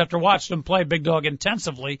Bulls after watching them play Big Dog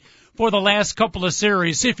intensively for the last couple of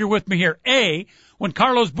series. See if you're with me here. A, when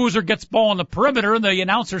Carlos Boozer gets ball on the perimeter, and the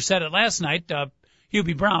announcer said it last night,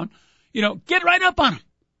 Hubie Brown, get right up on him.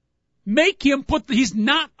 Make him he's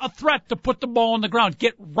not a threat to put the ball on the ground.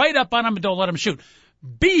 Get right up on him and don't let him shoot.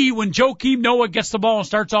 B, when Joakim Noah gets the ball and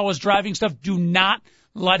starts all his driving stuff, do not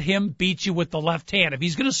let him beat you with the left hand. If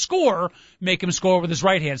he's going to score, make him score with his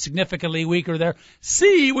right hand. Significantly weaker there.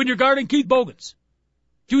 C, when you're guarding Keith Bogans,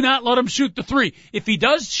 do not let him shoot the 3. If he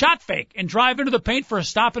does shot fake and drive into the paint for a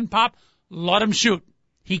stop and pop, let him shoot.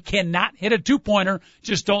 He cannot hit a 2-pointer.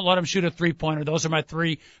 Just don't let him shoot a 3-pointer. Those are my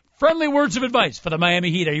 3 friendly words of advice for the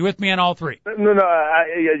Miami Heat. Are you with me on all 3? No,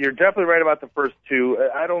 you're definitely right about the first 2.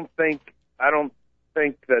 I don't think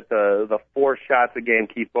that the 4 shots a game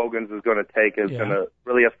Keith Bogans is going to take is going to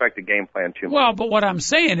really affect the game plan too much. Well, but what I'm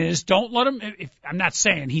saying is don't let him I'm not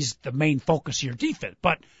saying he's the main focus of your defense,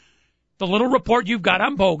 but the little report you've got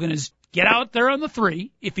on Bogan is get out there on the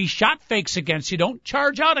 3. If he shot fakes against you, don't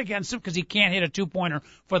charge out against him because he can't hit a 2-pointer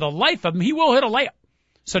for the life of him. He will hit a layup.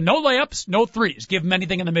 So no layups, no 3s. Give him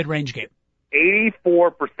anything in the mid-range game.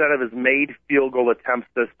 84% of his made field goal attempts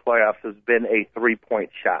this playoffs has been a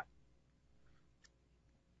 3-point shot.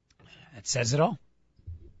 That says it all.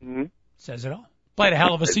 Mm-hmm. Says it all. Played a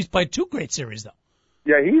hell of a season. Played 2 great series, though.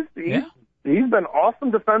 Yeah, he's been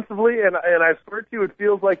awesome defensively, and I swear to you, it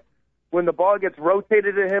feels like when the ball gets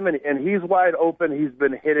rotated to him and he's wide open, he's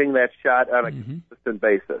been hitting that shot on a consistent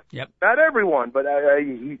basis. Yep. Not everyone, but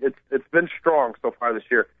it's been strong so far this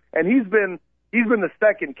year. And he's been the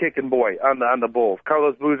second kicking boy on the Bulls,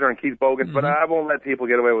 Carlos Boozer and Keith Bogans. But I won't let people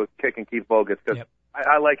get away with kicking Keith Bogans because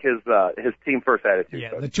I like his team first attitude.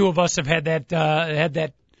 Yeah, the two of us have had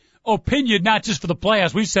that opinion, not just for the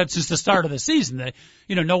playoffs. We've said since the start of the season that,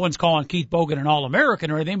 no one's calling Keith Bogan an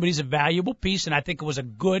All-American or anything, but he's a valuable piece, and I think it was a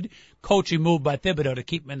good coaching move by Thibodeau to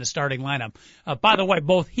keep him in the starting lineup. By the way,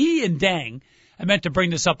 both he and Dang, I meant to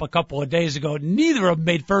bring this up a couple of days ago, neither of them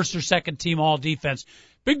made first or second team All-Defense.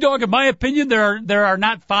 Big Dog, in my opinion, there are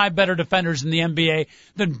not 5 better defenders in the NBA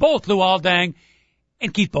than both Luol Deng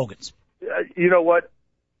and Keith Bogans. You know what?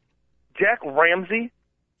 Jack Ramsey?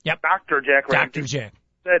 Yep. Dr. Jack Ramsey. Dr. Jack.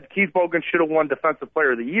 Said Keith Bogan should have won Defensive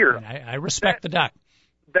Player of the Year. And I respect the doc.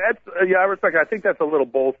 I respect it. I think that's a little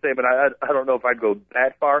bold statement. I don't know if I'd go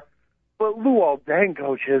that far. But Luol Deng,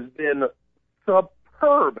 Coach, has been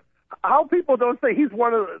superb. How people don't say he's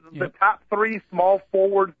one of the top 3 small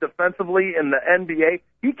forwards defensively in the NBA.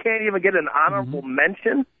 He can't even get an honorable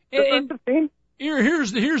mention defensive team.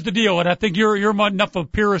 Here's the deal, and I think you're enough of a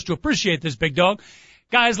purist to appreciate this, Big Dog.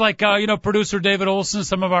 Guys like producer David Olson,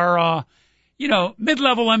 some of our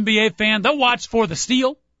mid-level NBA fan, they'll watch for the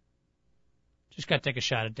steal. Just got to take a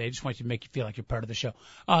shot at Dave. Just want to make you feel like you're part of the show.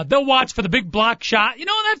 They'll watch for the big block shot.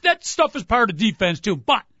 That stuff is part of defense too.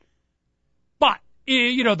 But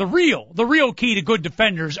the real key to good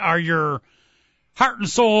defenders are your heart and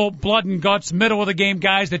soul, blood and guts, middle of the game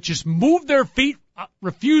guys that just move their feet,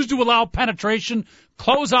 refuse to allow penetration,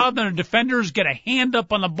 close out on their defenders, get a hand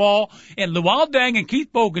up on the ball. And Luol Deng and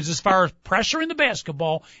Keith Bogans, as far as pressuring the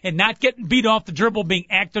basketball and not getting beat off the dribble, being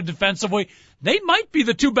active defensively, they might be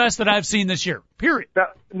the 2 best that I've seen this year. Period.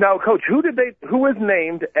 Now, Coach, who is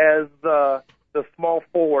named as the small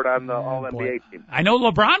forward on the All-NBA team? I know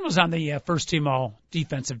LeBron was on the first team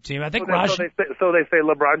All-Defensive team. I think so they say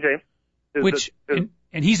LeBron James.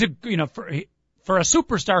 And he's for a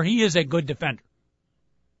superstar, he is a good defender.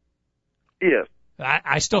 He is.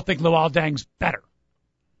 I still think Luol Deng's better.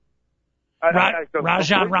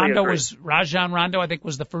 Rajon Rondo, I think,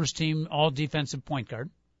 was the first team All-Defensive point guard.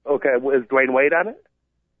 Okay, is Dwayne Wade on it?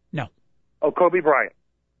 No. Oh, Kobe Bryant.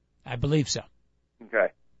 I believe so. Okay.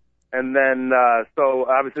 And then, so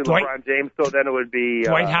obviously LeBron James, so then it would be...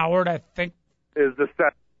 Dwight Howard, I think. Is the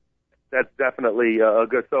set. That's definitely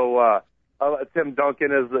good. So Tim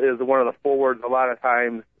Duncan is one of the forwards a lot of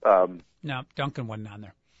times. No, Duncan wasn't on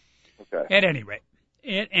there. Okay. At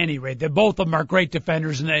any rate, both of them are great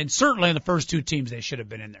defenders, and certainly in the first 2 teams they should have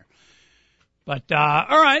been in there. But,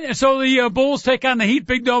 all right, so the Bulls take on the Heat.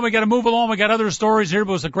 Big Dome, we got to move along. We got other stories here,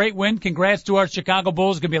 but it was a great win. Congrats to our Chicago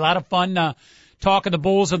Bulls. It's going to be a lot of fun talking the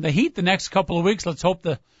Bulls and the Heat the next couple of weeks. Let's hope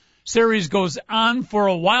the series goes on for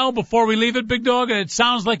a while before we leave it, Big Dog. It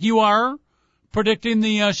sounds like you are predicting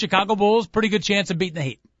the Chicago Bulls. Pretty good chance of beating the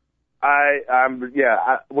Heat.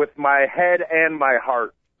 With my head and my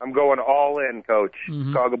heart, I'm going all in, Coach.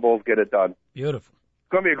 Chicago Bulls get it done. Beautiful.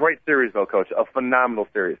 It's going to be a great series, though, Coach. A phenomenal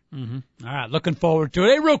series. All right, looking forward to it.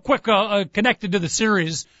 Hey, real quick, connected to the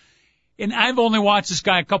series, and I've only watched this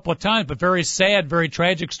guy a couple of times, but very sad, very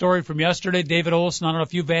tragic story from yesterday. David Olson, I don't know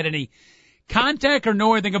if you've had any contact or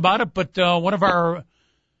know anything about it, but one of our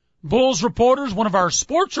Bulls reporters, one of our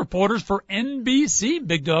sports reporters for NBC,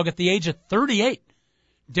 Big Dog, at the age of 38,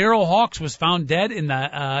 Daryl Hawks was found dead in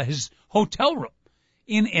his hotel room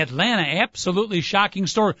in Atlanta. Absolutely shocking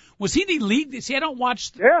story. Was he the lead? See, I don't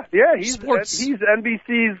watch sports. He's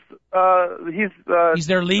NBC's, he's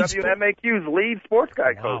their lead WMAQ's lead sports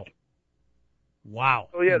guy, Coach. Wow.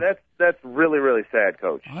 So yeah, that's really, really sad,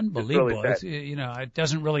 Coach. Unbelievable. It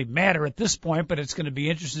doesn't really matter at this point, but it's going to be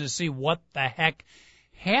interesting to see what the heck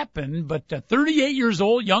happened. But 38 years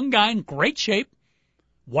old, young guy in great shape,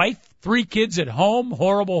 wife, 3 kids at home.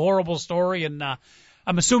 Horrible story. And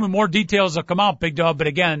I'm assuming more details will come out, Big Dog. But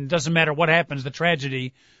again, it doesn't matter what happens. The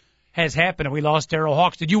tragedy has happened, and we lost Daryl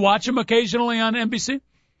Hawks. Did you watch him occasionally on NBC?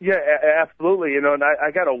 Yeah, absolutely. And I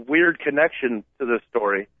got a weird connection to this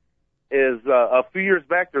story. Is a few years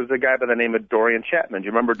back, there was a guy by the name of Dorian Chapman. Do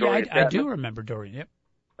you remember Dorian Chapman? I do remember Dorian, yep.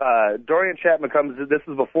 Dorian Chapman this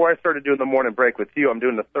is before I started doing the morning break with you. I'm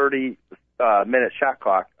doing the 30-minute shot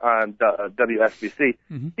clock on WSBC.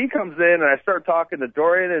 He comes in, and I start talking to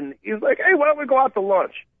Dorian, and he's like, hey, why don't we go out to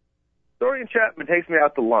lunch? Dorian Chapman takes me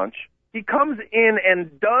out to lunch. He comes in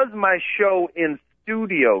and does my show in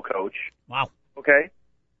studio, Coach. Wow. Okay?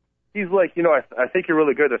 He's like, I think you're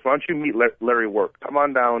really good at this. Why don't you meet Larry Work? Come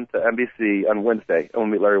on down to NBC on Wednesday, and we'll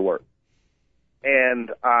meet Larry Work. And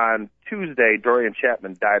on Tuesday, Dorian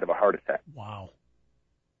Chapman died of a heart attack. Wow.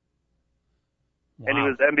 Wow.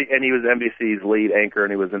 And he was NBC's lead anchor,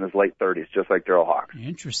 and he was in his late 30s, just like Daryl Hawk.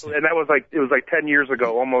 Interesting. And it was like 10 years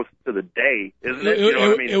ago, almost to the day, isn't it? You know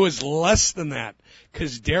what I mean? It was less than that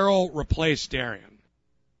because Daryl replaced Darian.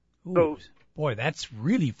 Ooh, boy, that's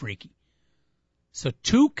really freaky. So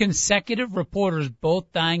 2 consecutive reporters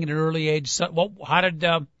both dying at an early age. So, well, how did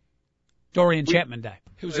Dorian Chapman die?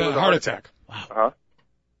 It was a heart attack. Wow. Uh-huh.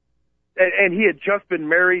 And he had just been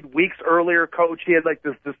married weeks earlier, Coach. He had like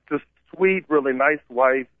this sweet, really nice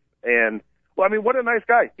wife. And, well, I mean, what a nice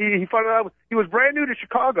guy. He found out he was brand new to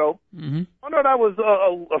Chicago. Mm-hmm. Found out I was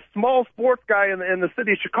a small sports guy in the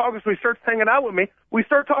city of Chicago, so he starts hanging out with me. We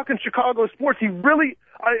start talking Chicago sports. He really,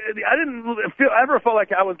 I didn't ever feel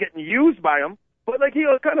like I was getting used by him. But like he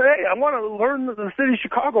was kind of, hey, I want to learn the city of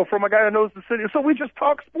Chicago from a guy that knows the city. So we just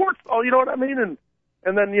talk sports. Oh, you know what I mean?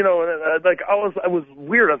 And then, you know, like I was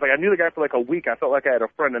weird. I was like, I knew the guy for like a week. I felt like I had a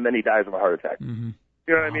friend, and then he dies of a heart attack. Mm-hmm.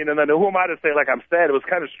 You know what I mean? And then who am I to say like I'm sad? It was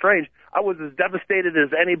kind of strange. I was as devastated as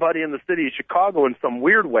anybody in the city of Chicago in some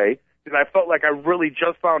weird way, because I felt like I really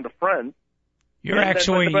just found a friend. You're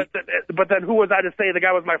actually... But then who was I to say the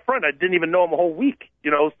guy was my friend? I didn't even know him a whole week, you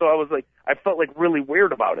know? So I was like, I felt like really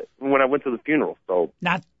weird about it when I went to the funeral. So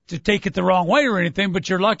Not to take it the wrong way or anything, but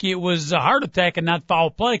you're lucky it was a heart attack and not foul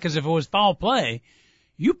play, because if it was foul play,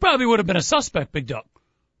 you probably would have been a suspect, Big Dog.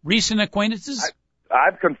 Recent acquaintances?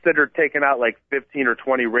 I've considered taking out like 15 or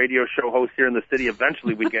 20 radio show hosts here in the city.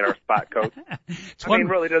 Eventually we'd get our spot, Coach. I mean,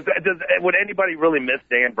 really, would anybody really miss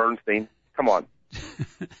Dan Bernstein? Come on.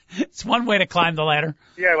 It's one way to climb the ladder.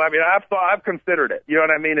 Yeah, I mean, I've considered it. You know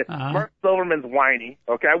what I mean? Uh-huh. Mark Silverman's whiny.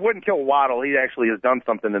 Okay, I wouldn't kill Waddle. He actually has done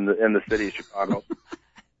something in the city of Chicago.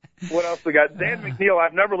 What else we got? Dan McNeil,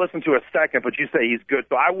 I've never listened to a second, but you say he's good,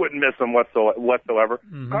 so I wouldn't miss him whatsoever.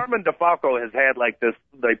 Mm-hmm. Carmen DeFalco has had like this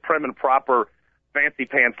prim and proper fancy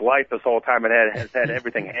pants life this whole time, and has had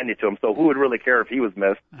everything handed to him. So who would really care if he was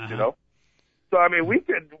missed? Uh-huh. You know. So I mean, we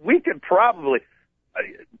could probably,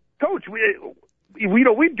 Coach,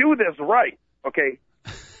 we do this right, okay?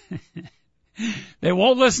 They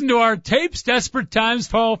won't listen to our tapes. Desperate times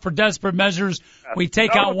call for desperate measures. We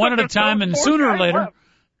take out one at a time, and sooner or later,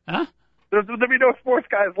 huh? There'll be no sports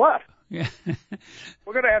guys left. Yeah.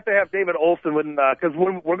 We're going to have David Olson because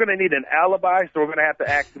we're going to need an alibi, so we're going to have to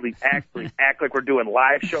actually act like we're doing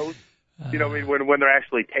live shows. You know, when they're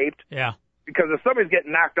actually taped. Yeah. Because if somebody's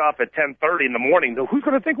getting knocked off at 10:30 in the morning, who's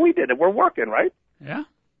going to think we did it? We're working, right? Yeah.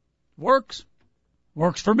 Works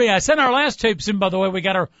for me. I sent our last tapes in, by the way. We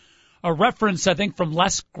got a reference, I think, from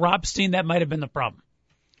Les Grobstein. That might have been the problem.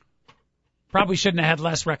 Probably shouldn't have had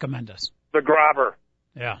Les recommend us. The Grobber.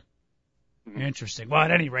 Yeah. Interesting. Well, at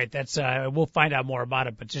any rate, that's we'll find out more about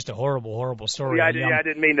it, but just a horrible, horrible story. Yeah, I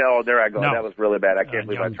didn't mean to. Oh, there I go. No. That was really bad. I can't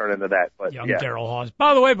believe I turned into that. But young Daryl Hawes.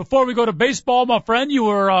 By the way, before we go to baseball, my friend, you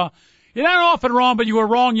were you're not often wrong, but you were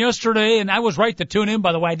wrong yesterday, and I was right to tune in.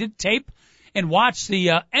 By the way, I did tape and watch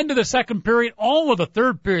the end of the second period, all of the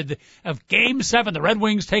third period of Game 7. The Red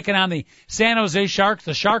Wings taking on the San Jose Sharks.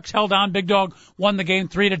 The Sharks held on. Big Dog won the game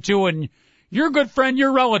 3-2, and your good friend,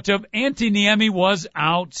 your relative, Antti Niemi, was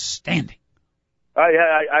outstanding.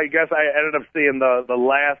 I guess I ended up seeing the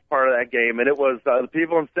last part of that game, and it was the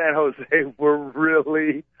people in San Jose were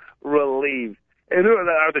really relieved. And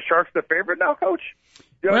are the Sharks the favorite now, Coach?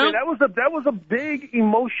 You know, I mean, that was a big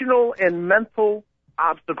emotional and mental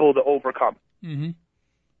obstacle to overcome. Mm-hmm.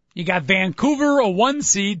 You got Vancouver, a 1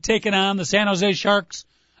 seed, taking on the San Jose Sharks,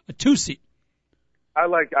 a 2 seed. I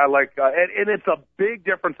like, and it's a big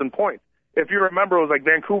difference in points. If you remember, it was like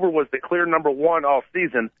Vancouver was the clear number 1 all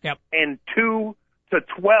season, yep. And 2 to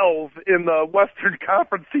 12 in the Western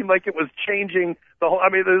Conference seemed like it was changing the whole. I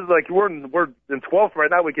mean, this is like we're in 12th right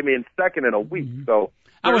now. We can be in second in a week. Mm-hmm. So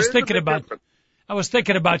I was thinking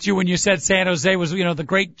about you when you said San Jose was, the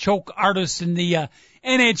great choke artist in the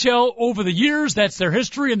NHL over the years. That's their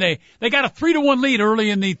history, and they got a 3-1 lead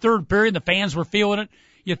early in the third period. The fans were feeling it.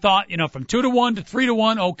 You thought, from 2-1 to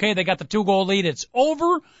 3-1, okay, they got the 2-goal lead. It's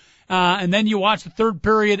over. And then you watch the third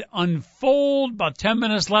period unfold, about 10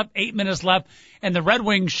 minutes left, 8 minutes left, and the Red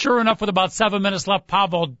Wings, sure enough, with about 7 minutes left,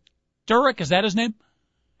 Pavel Durek, is that his name?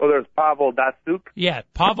 Well, there's Pavel Datsyuk. Yeah,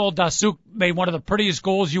 Pavel Datsyuk made one of the prettiest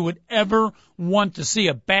goals you would ever want to see,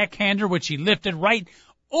 a backhander, which he lifted right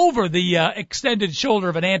over the extended shoulder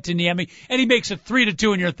of an Antti Niemi, and he makes it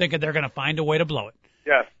 3-2, and you're thinking they're going to find a way to blow it.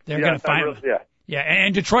 Yes. They're going to find it. Yeah. Yeah,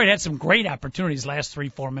 and Detroit had some great opportunities last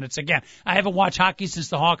 3-4 minutes. Again, I haven't watched hockey since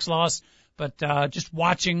the Hawks lost, but just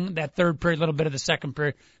watching that third period, a little bit of the second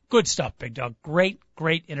period, good stuff, Big Dog. Great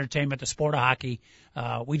entertainment, the sport of hockey.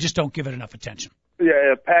 We just don't give it enough attention.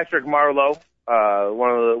 Yeah, Patrick Marleau, one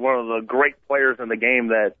of the great players in the game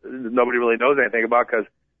that nobody really knows anything about because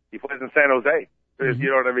he plays in San Jose. You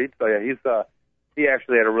know what I mean? So yeah, he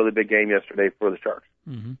actually had a really big game yesterday for the Sharks.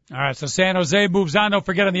 Mm-hmm. All right, so San Jose moves on. Don't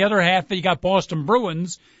forget on the other half that you got Boston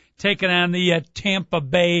Bruins taking on the Tampa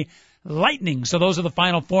Bay Lightning. So those are the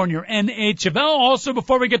Final Four in your NHL. Also,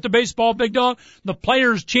 before we get to baseball, Big Dog, the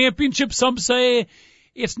Players' Championship. Some say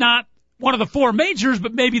it's not one of the four majors,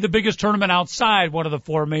 but maybe the biggest tournament outside one of the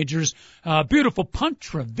four majors. Beautiful Ponte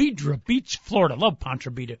Vedra Beach, Florida. Love Ponte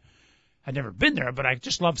Vedra. I've never been there, but I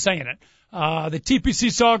just love saying it. The TPC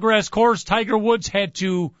Sawgrass course, Tiger Woods had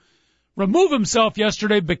to remove himself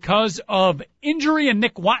yesterday because of injury, and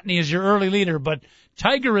Nick Watney is your early leader, but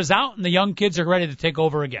Tiger is out and the young kids are ready to take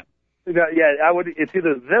over again. Yeah, it's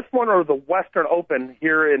either this one or the Western Open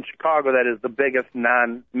here in Chicago that is the biggest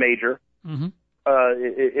non-major in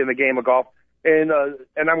the game of golf. And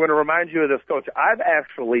I'm going to remind you of this, Coach. I've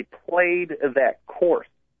actually played that course.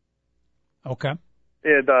 Okay.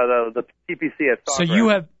 The TPC at Sawgrass.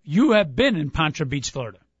 So you have been in Ponte Beach,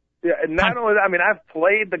 Florida. Yeah, and not only that, I mean, I've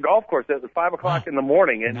played the golf course at 5 o'clock in the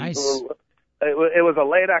morning. And nice. It was a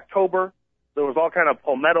late October. There was all kind of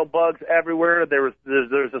palmetto bugs everywhere. There's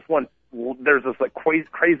this like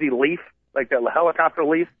crazy leaf, like that helicopter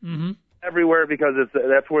leaf, everywhere because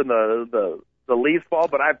that's where the leaves fall.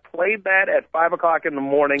 But I played that at 5 o'clock in the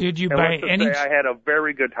morning. Did you I had a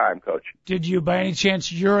very good time, Coach. Did you by any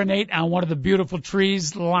chance urinate on one of the beautiful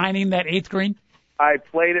trees lining that 8th green? I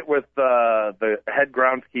played it with the head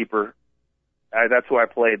groundskeeper. That's who I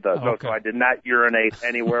played, so I did not urinate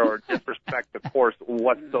anywhere or disrespect the course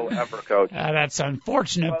whatsoever, Coach. That's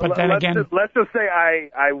unfortunate, but then let's just say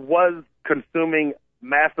I was consuming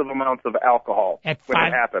massive amounts of alcohol when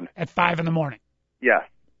it happened. At 5 in the morning? Yes.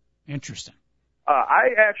 Interesting. I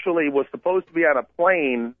actually was supposed to be on a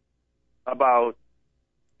plane about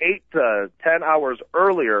 8 to 10 hours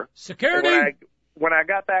earlier. Security! When I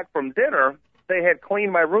got back from dinner, they had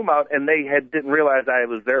cleaned my room out, and they didn't realize I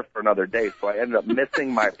was there for another day, so I ended up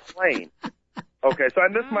missing my plane. Okay, so I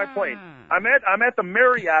missed my plane. I'm at the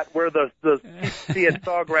Marriott where the TPC at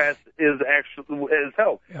Sawgrass is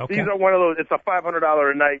held. Okay. These are one of those. It's a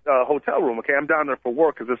 $500 a night hotel room. Okay, I'm down there for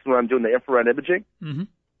work because this is when I'm doing the infrared imaging. Mm-hmm.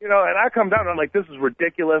 You know, and I come down and I'm like, this is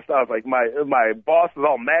ridiculous. I was like, my boss is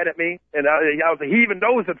all mad at me, and I was like, he even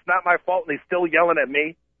knows it's not my fault, and he's still yelling at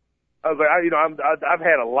me. I was like, I've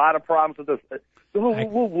had a lot of problems with this.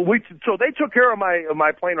 So they took care of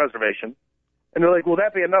my plane reservation, and they're like, will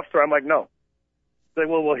that be enough, sir? I'm like, no. They're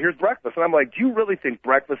like, well, here's breakfast. And I'm like, do you really think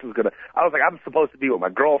breakfast is gonna? I was like, I'm supposed to be with my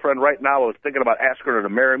girlfriend right now. I was thinking about asking her to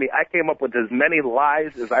marry me. I came up with as many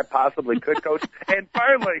lies as I possibly could, Coach. And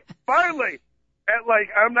finally, at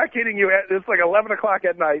I'm not kidding you, it's like 11 o'clock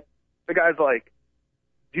at night. The guy's like,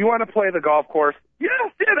 do you want to play the golf course?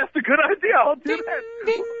 Yes, that's a good idea. I'll do that.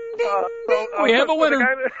 We have a winner. The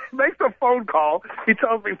guy makes a phone call. He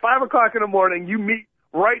tells me 5 o'clock in the morning, you meet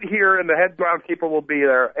right here, and the head groundskeeper will be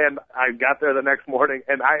there. And I got there the next morning,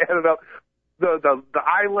 and I ended up the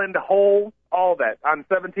island hole, all that. On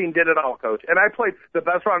 17, did it all, Coach. And I played the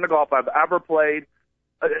best round of golf I've ever played.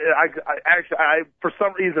 I for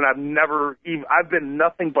some reason, I've been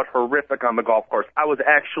nothing but horrific on the golf course. I was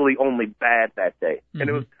actually only bad that day. And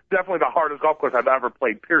it was definitely the hardest golf course I've ever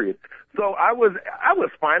played, period. So I was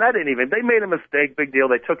fine. They made a mistake, big deal.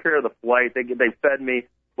 They took care of the flight. They fed me.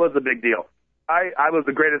 Was a big deal. I was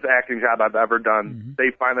the greatest acting job I've ever done.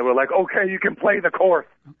 They finally were like, okay, you can play the course.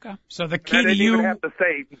 Okay. So the key to you. I didn't even have to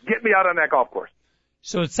say, get me out on that golf course.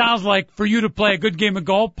 So it sounds like for you to play a good game of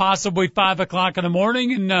golf, possibly 5 o'clock in the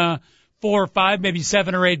morning and 4 or 5, maybe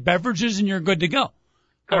 7 or 8 beverages, and you're good to go.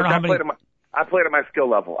 Coach, I played at my skill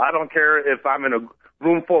level. I don't care if I'm in a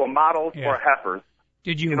room full of models or heifers.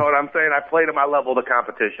 You know what I'm saying? I played at my level of the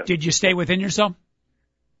competition. Did you stay within yourself?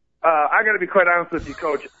 I got to be quite honest with you,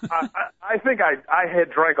 Coach. I think I had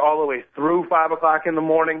drank all the way through 5 o'clock in the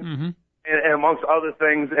morning, and amongst other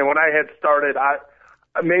things. And when I had started,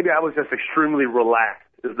 maybe I was just extremely relaxed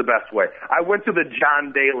is the best way. I went to the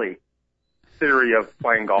John Daly theory of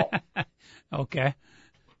playing golf. Okay.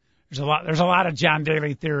 There's a lot of John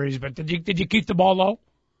Daly theories, but did you keep the ball low?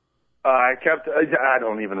 I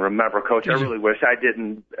don't even remember, Coach. I really wish I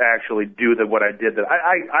didn't actually do what I did.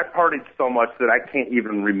 I partied so much that I can't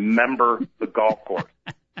even remember the golf course.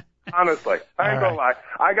 Honestly, I ain't gonna lie.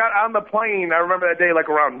 I got on the plane. I remember that day like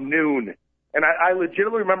around noon. And I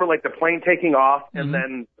legitimately remember, like, the plane taking off and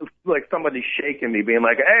then, like, somebody shaking me, being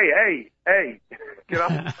like, hey, get off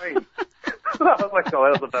the plane. I was like, oh,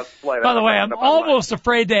 that was the best flight. By the way, I'm almost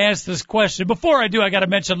afraid to ask this question. Before I do, I got to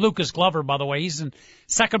mention Lucas Glover, by the way. He's in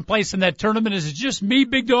second place in that tournament. Is it just me,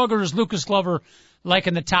 Big Dog, or is Lucas Glover like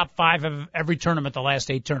in the top 5 of every tournament, the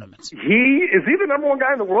last 8 tournaments. Is he the number 1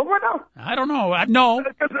 guy in the world right now? I don't know. No.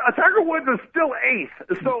 Because Tiger Woods is still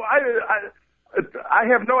 8th. So I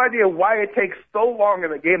have no idea why it takes so long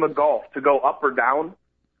in the game of golf to go up or down.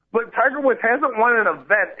 But Tiger Woods hasn't won an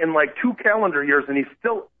event in like 2 calendar years, and he's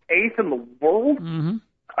still 8th in the world. Mm-hmm.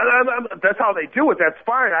 That's how they do it. That's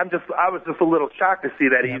fine. I was just a little shocked to see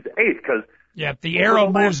that he's 8th because. Yeah, the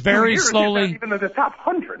arrow moves very slowly. He's not even in the top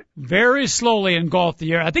 100. Very slowly in golf the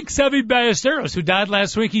year. I think Seve Ballesteros, who died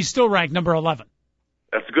last week, he's still ranked number 11.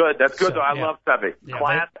 That's good. Though. I love Seve. Yeah,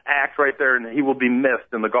 Class act right there, and he will be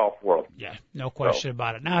missed in the golf world. Yeah, no question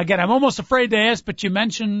about it. Now, again, I'm almost afraid to ask, but you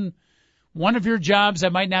mentioned one of your jobs I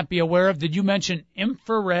might not be aware of. Did you mention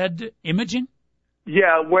infrared imaging?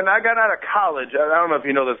 Yeah, when I got out of college, I don't know if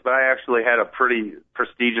you know this, but I actually had a pretty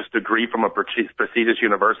prestigious degree from a prestigious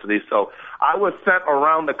university. So I was sent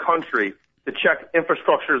around the country to check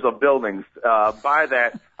infrastructures of buildings. By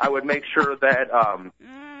that, I would make sure that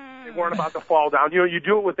they weren't about to fall down. You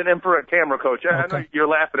do it with an infrared camera, Coach. I know you're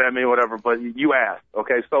laughing at me or whatever, but you asked.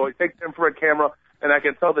 Okay, so it takes infrared camera, and I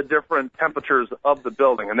can tell the different temperatures of the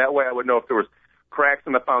building, and that way I would know if there was cracks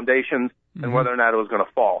in the foundations and whether or not it was going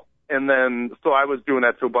to fall. And then, so I was doing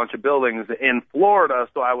that to a bunch of buildings in Florida.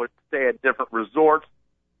 So I would stay at different resorts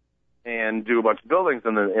and do a bunch of buildings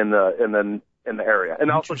in the area, and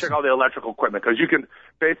also check all the electrical equipment because you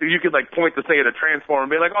could like point the thing at a transformer and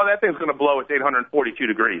be like, oh, that thing's going to blow. It's 842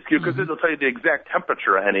 degrees because it'll tell you the exact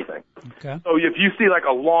temperature of anything. Okay. So if you see like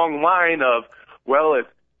a long line of, well, it's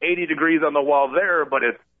 80 degrees on the wall there, but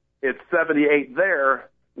it's 78 there.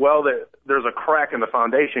 Well, there's a crack in the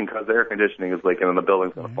foundation because the air conditioning is leaking and the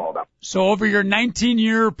building's going to fall down. So over your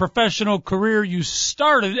 19-year professional career, you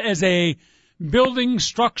started as a building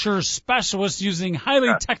structure specialist using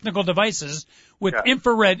highly technical devices with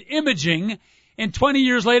infrared imaging, and 20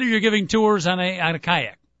 years later, you're giving tours on a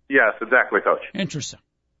kayak. Yes, exactly, Coach. Interesting.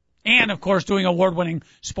 And, of course, doing award-winning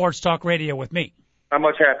sports talk radio with me. I'm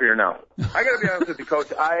much happier now. I got to be honest with you,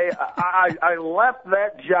 Coach. I left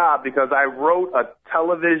that job because I wrote a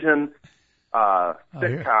television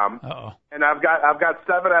sitcom, and I've got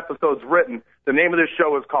 7 episodes written. The name of this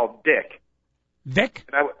show is called Dick. Dick?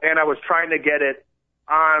 And I was trying to get it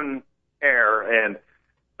on air, and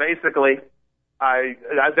basically,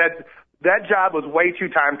 that job was way too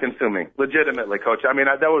time consuming. Legitimately, Coach. I mean,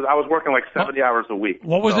 I was working like 70 hours a week.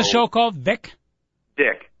 What was the show called? Dick.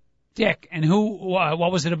 Dick, and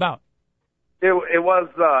what was it about? It was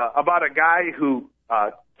about a guy who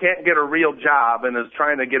can't get a real job and is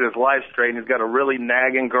trying to get his life straight. And he's got a really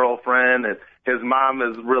nagging girlfriend, and his mom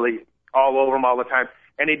is really all over him all the time.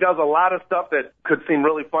 And he does a lot of stuff that could seem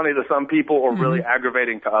really funny to some people or really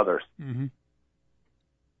aggravating to others. Mm-hmm.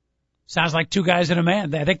 Sounds like 2 guys and a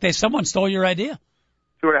man. I think someone stole your idea.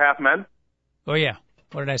 2.5 Men? Oh, yeah.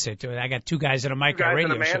 What did I say to it? I got 2 guys and a mic on a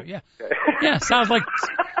radio show. Yeah. Okay. Yeah, sounds like...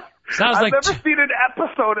 I've never seen an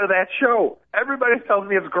episode of that show. Everybody tells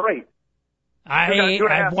me it's great.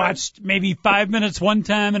 I've watched maybe 5 minutes one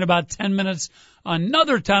time and about 10 minutes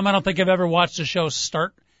another time. I don't think I've ever watched a show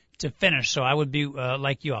start to finish, so I would be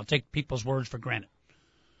like you. I'll take people's words for granted.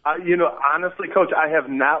 Honestly, Coach, I have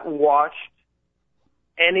not watched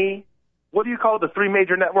any, what do you call it, the 3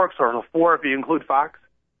 major networks, or the 4 if you include Fox?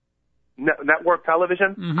 Network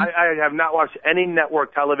television? Mm-hmm. I have not watched any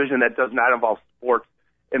network television that does not involve sports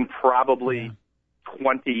in probably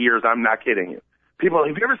 20 years. I'm not kidding you. People,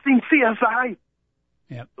 have you ever seen CSI?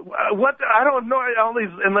 Yep. What? I don't know. All these,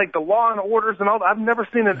 and like the Law and Orders and all that. I've never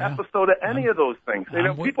seen an episode of any of those things.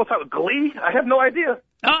 People talk Glee. I have no idea.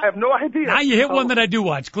 I have no idea. Now you hit one that I do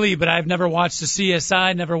watch, Glee, but I've never watched the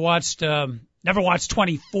CSI, never watched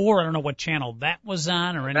 24. I don't know what channel that was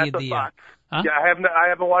on or any of the. Fox. Yeah, I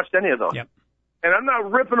haven't watched any of those. Yep. And I'm not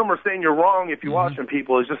ripping them or saying you're wrong if you watch them,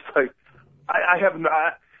 people. It's just like, I have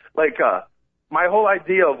not, my whole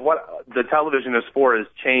idea of what the television is for has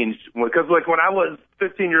changed. Because, when I was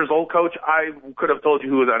 15 years old, Coach, I could have told you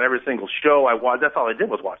who was on every single show I watched. That's all I did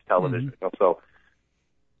was watch television. So.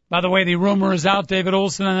 By the way, the rumor is out, David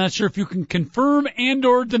Olson. I'm not sure if you can confirm and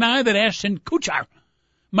or deny that Ashton Kutcher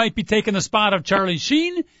might be taking the spot of Charlie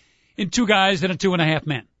Sheen in 2 Guys and a 2.5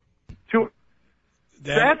 Men.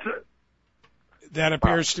 That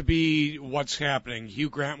appears to be what's happening. Hugh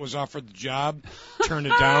Grant was offered the job, turned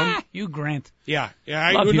it down. Hugh Grant. Yeah.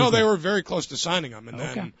 I know they were very close to signing him, and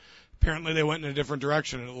then apparently they went in a different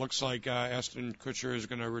direction, and it looks like Ashton Kutcher is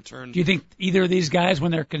going to return. Do you think either of these guys,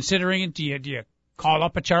 when they're considering it, do you call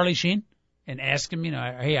up a Charlie Sheen and ask him,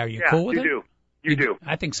 hey, are you cool with it? You do.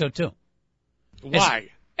 I think so, too. Why?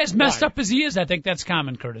 As messed up as he is, I think that's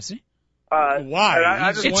common courtesy.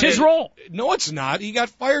 Why? It's his role. No, it's not. He got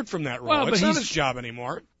fired from that role. Well, it's not his job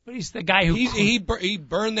anymore. But he's the guy who he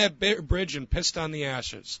burned that bridge and pissed on the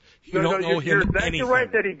ashes. You don't owe him you're exactly anything.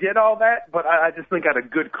 right that he did all that, but I just think out of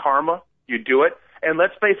good karma, you do it. And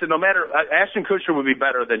let's face it, no matter Ashton Kutcher would be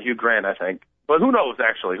better than Hugh Grant, I think. But who knows?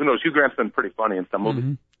 Actually, who knows? Hugh Grant's been pretty funny in some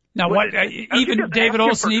movies. Now, even David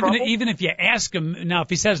Olson, even if you ask him now, if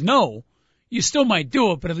he says no, you still might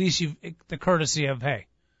do it, but at least you've the courtesy of hey.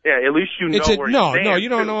 Yeah, at least you know where he stands. No, you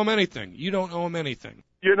don't owe him anything. You don't owe him anything.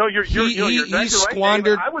 You know, He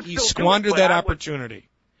squandered that opportunity.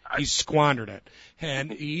 He squandered it,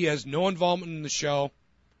 and he has no involvement in the show.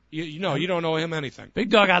 You don't owe him anything. Big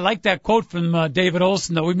Dog, I like that quote from David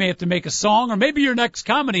Olson, though. We may have to make a song or maybe your next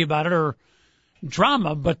comedy about it or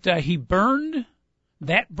drama, but he burned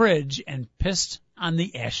that bridge and pissed on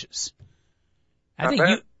the ashes. I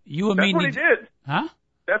think you and me need... That's what he did. Huh?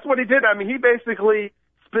 That's what he did. I mean, he basically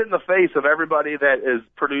spit in the face of everybody that is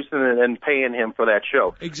producing and paying him for that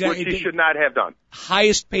show. Exactly. Which he should not have done.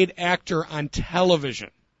 Highest paid actor on television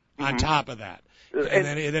on top of that. And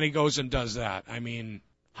then he goes and does that. I mean...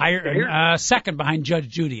 second behind Judge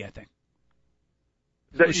Judy, I think.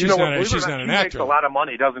 She's not an actor. She makes a lot of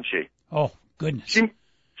money, doesn't she? Oh, goodness.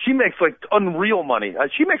 She makes like unreal money.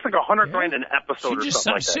 She makes like $100,000 an episode or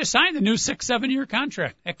something like that. She signed a new 6-7 year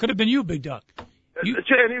contract. That could have been you, Big Dog. And you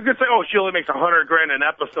could say, oh, she only makes $100,000 an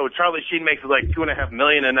episode. Charlie Sheen makes like $2.5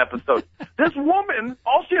 million an episode. This woman,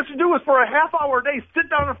 all she has to do is for a half-hour day, sit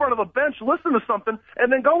down in front of a bench, listen to something,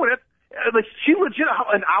 and then go with it. Like she legit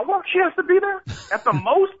an hour she has to be there at the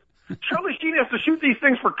most. Charlie Sheen has to shoot these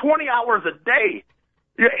things for 20 hours a day.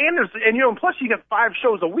 Yeah, and plus you get 5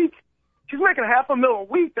 shows a week. She's making $500,000 a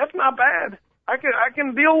week. That's not bad. I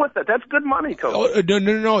can deal with it. That's good money, Coach. Oh,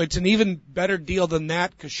 no. It's an even better deal than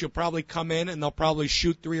that because she'll probably come in and they'll probably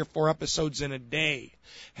shoot 3 or 4 episodes in a day,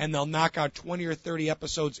 and they'll knock out 20 or 30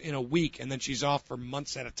 episodes in a week, and then she's off for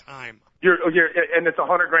months at a time. And it's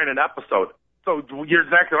 $100,000 an episode. So you're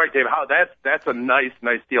exactly right, Dave. That's a nice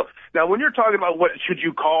deal. Now, when you're talking about what should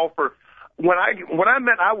you call for, when I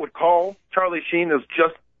meant I would call Charlie Sheen is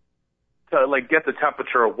just to like get the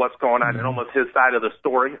temperature of what's going on and almost his side of the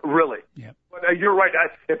story. Really. Yep. But you're right.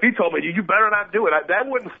 If he told me you better not do it, that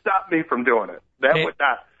wouldn't stop me from doing it. That would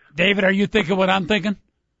not. David, are you thinking what I'm thinking?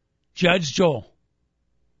 Judge Joel.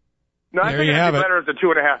 No, I think it'd be better as a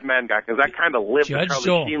 2.5 Men guy because I kind of live the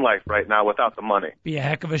Charlie Sheen life right now without the money. Be a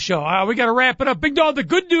heck of a show. All right, we got to wrap it up. Big Dog, the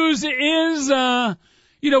good news is,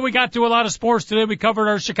 we got to a lot of sports today. We covered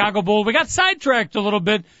our Chicago Bulls. We got sidetracked a little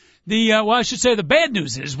bit. I should say the bad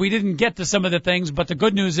news is we didn't get to some of the things, but the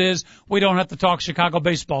good news is we don't have to talk Chicago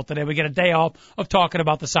baseball today. We get a day off of talking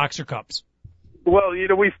about the Sox or Cubs. Well,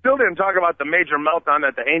 we still didn't talk about the major meltdown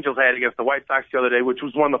that the Angels had against the White Sox the other day, which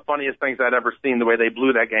was one of the funniest things I'd ever seen, the way they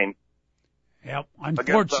blew that game. Yep.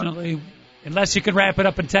 Unfortunately, unless you can wrap it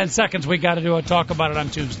up in 10 seconds, we got to talk about it on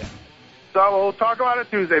Tuesday. So we'll talk about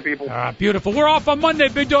it Tuesday, people. All right, beautiful. We're off on Monday,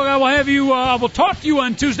 Big Dog. I will talk to you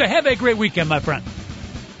on Tuesday. Have a great weekend, my friend.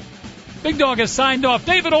 Big Dog has signed off.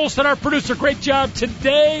 David Olson, our producer, great job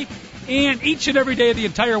today and each and every day of the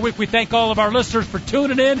entire week. We thank all of our listeners for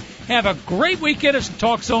tuning in. Have a great weekend. It's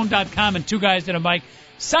TalkZone.com and 2 Guys and a Mic.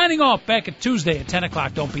 Signing off back at Tuesday at 10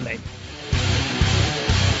 o'clock. Don't be late.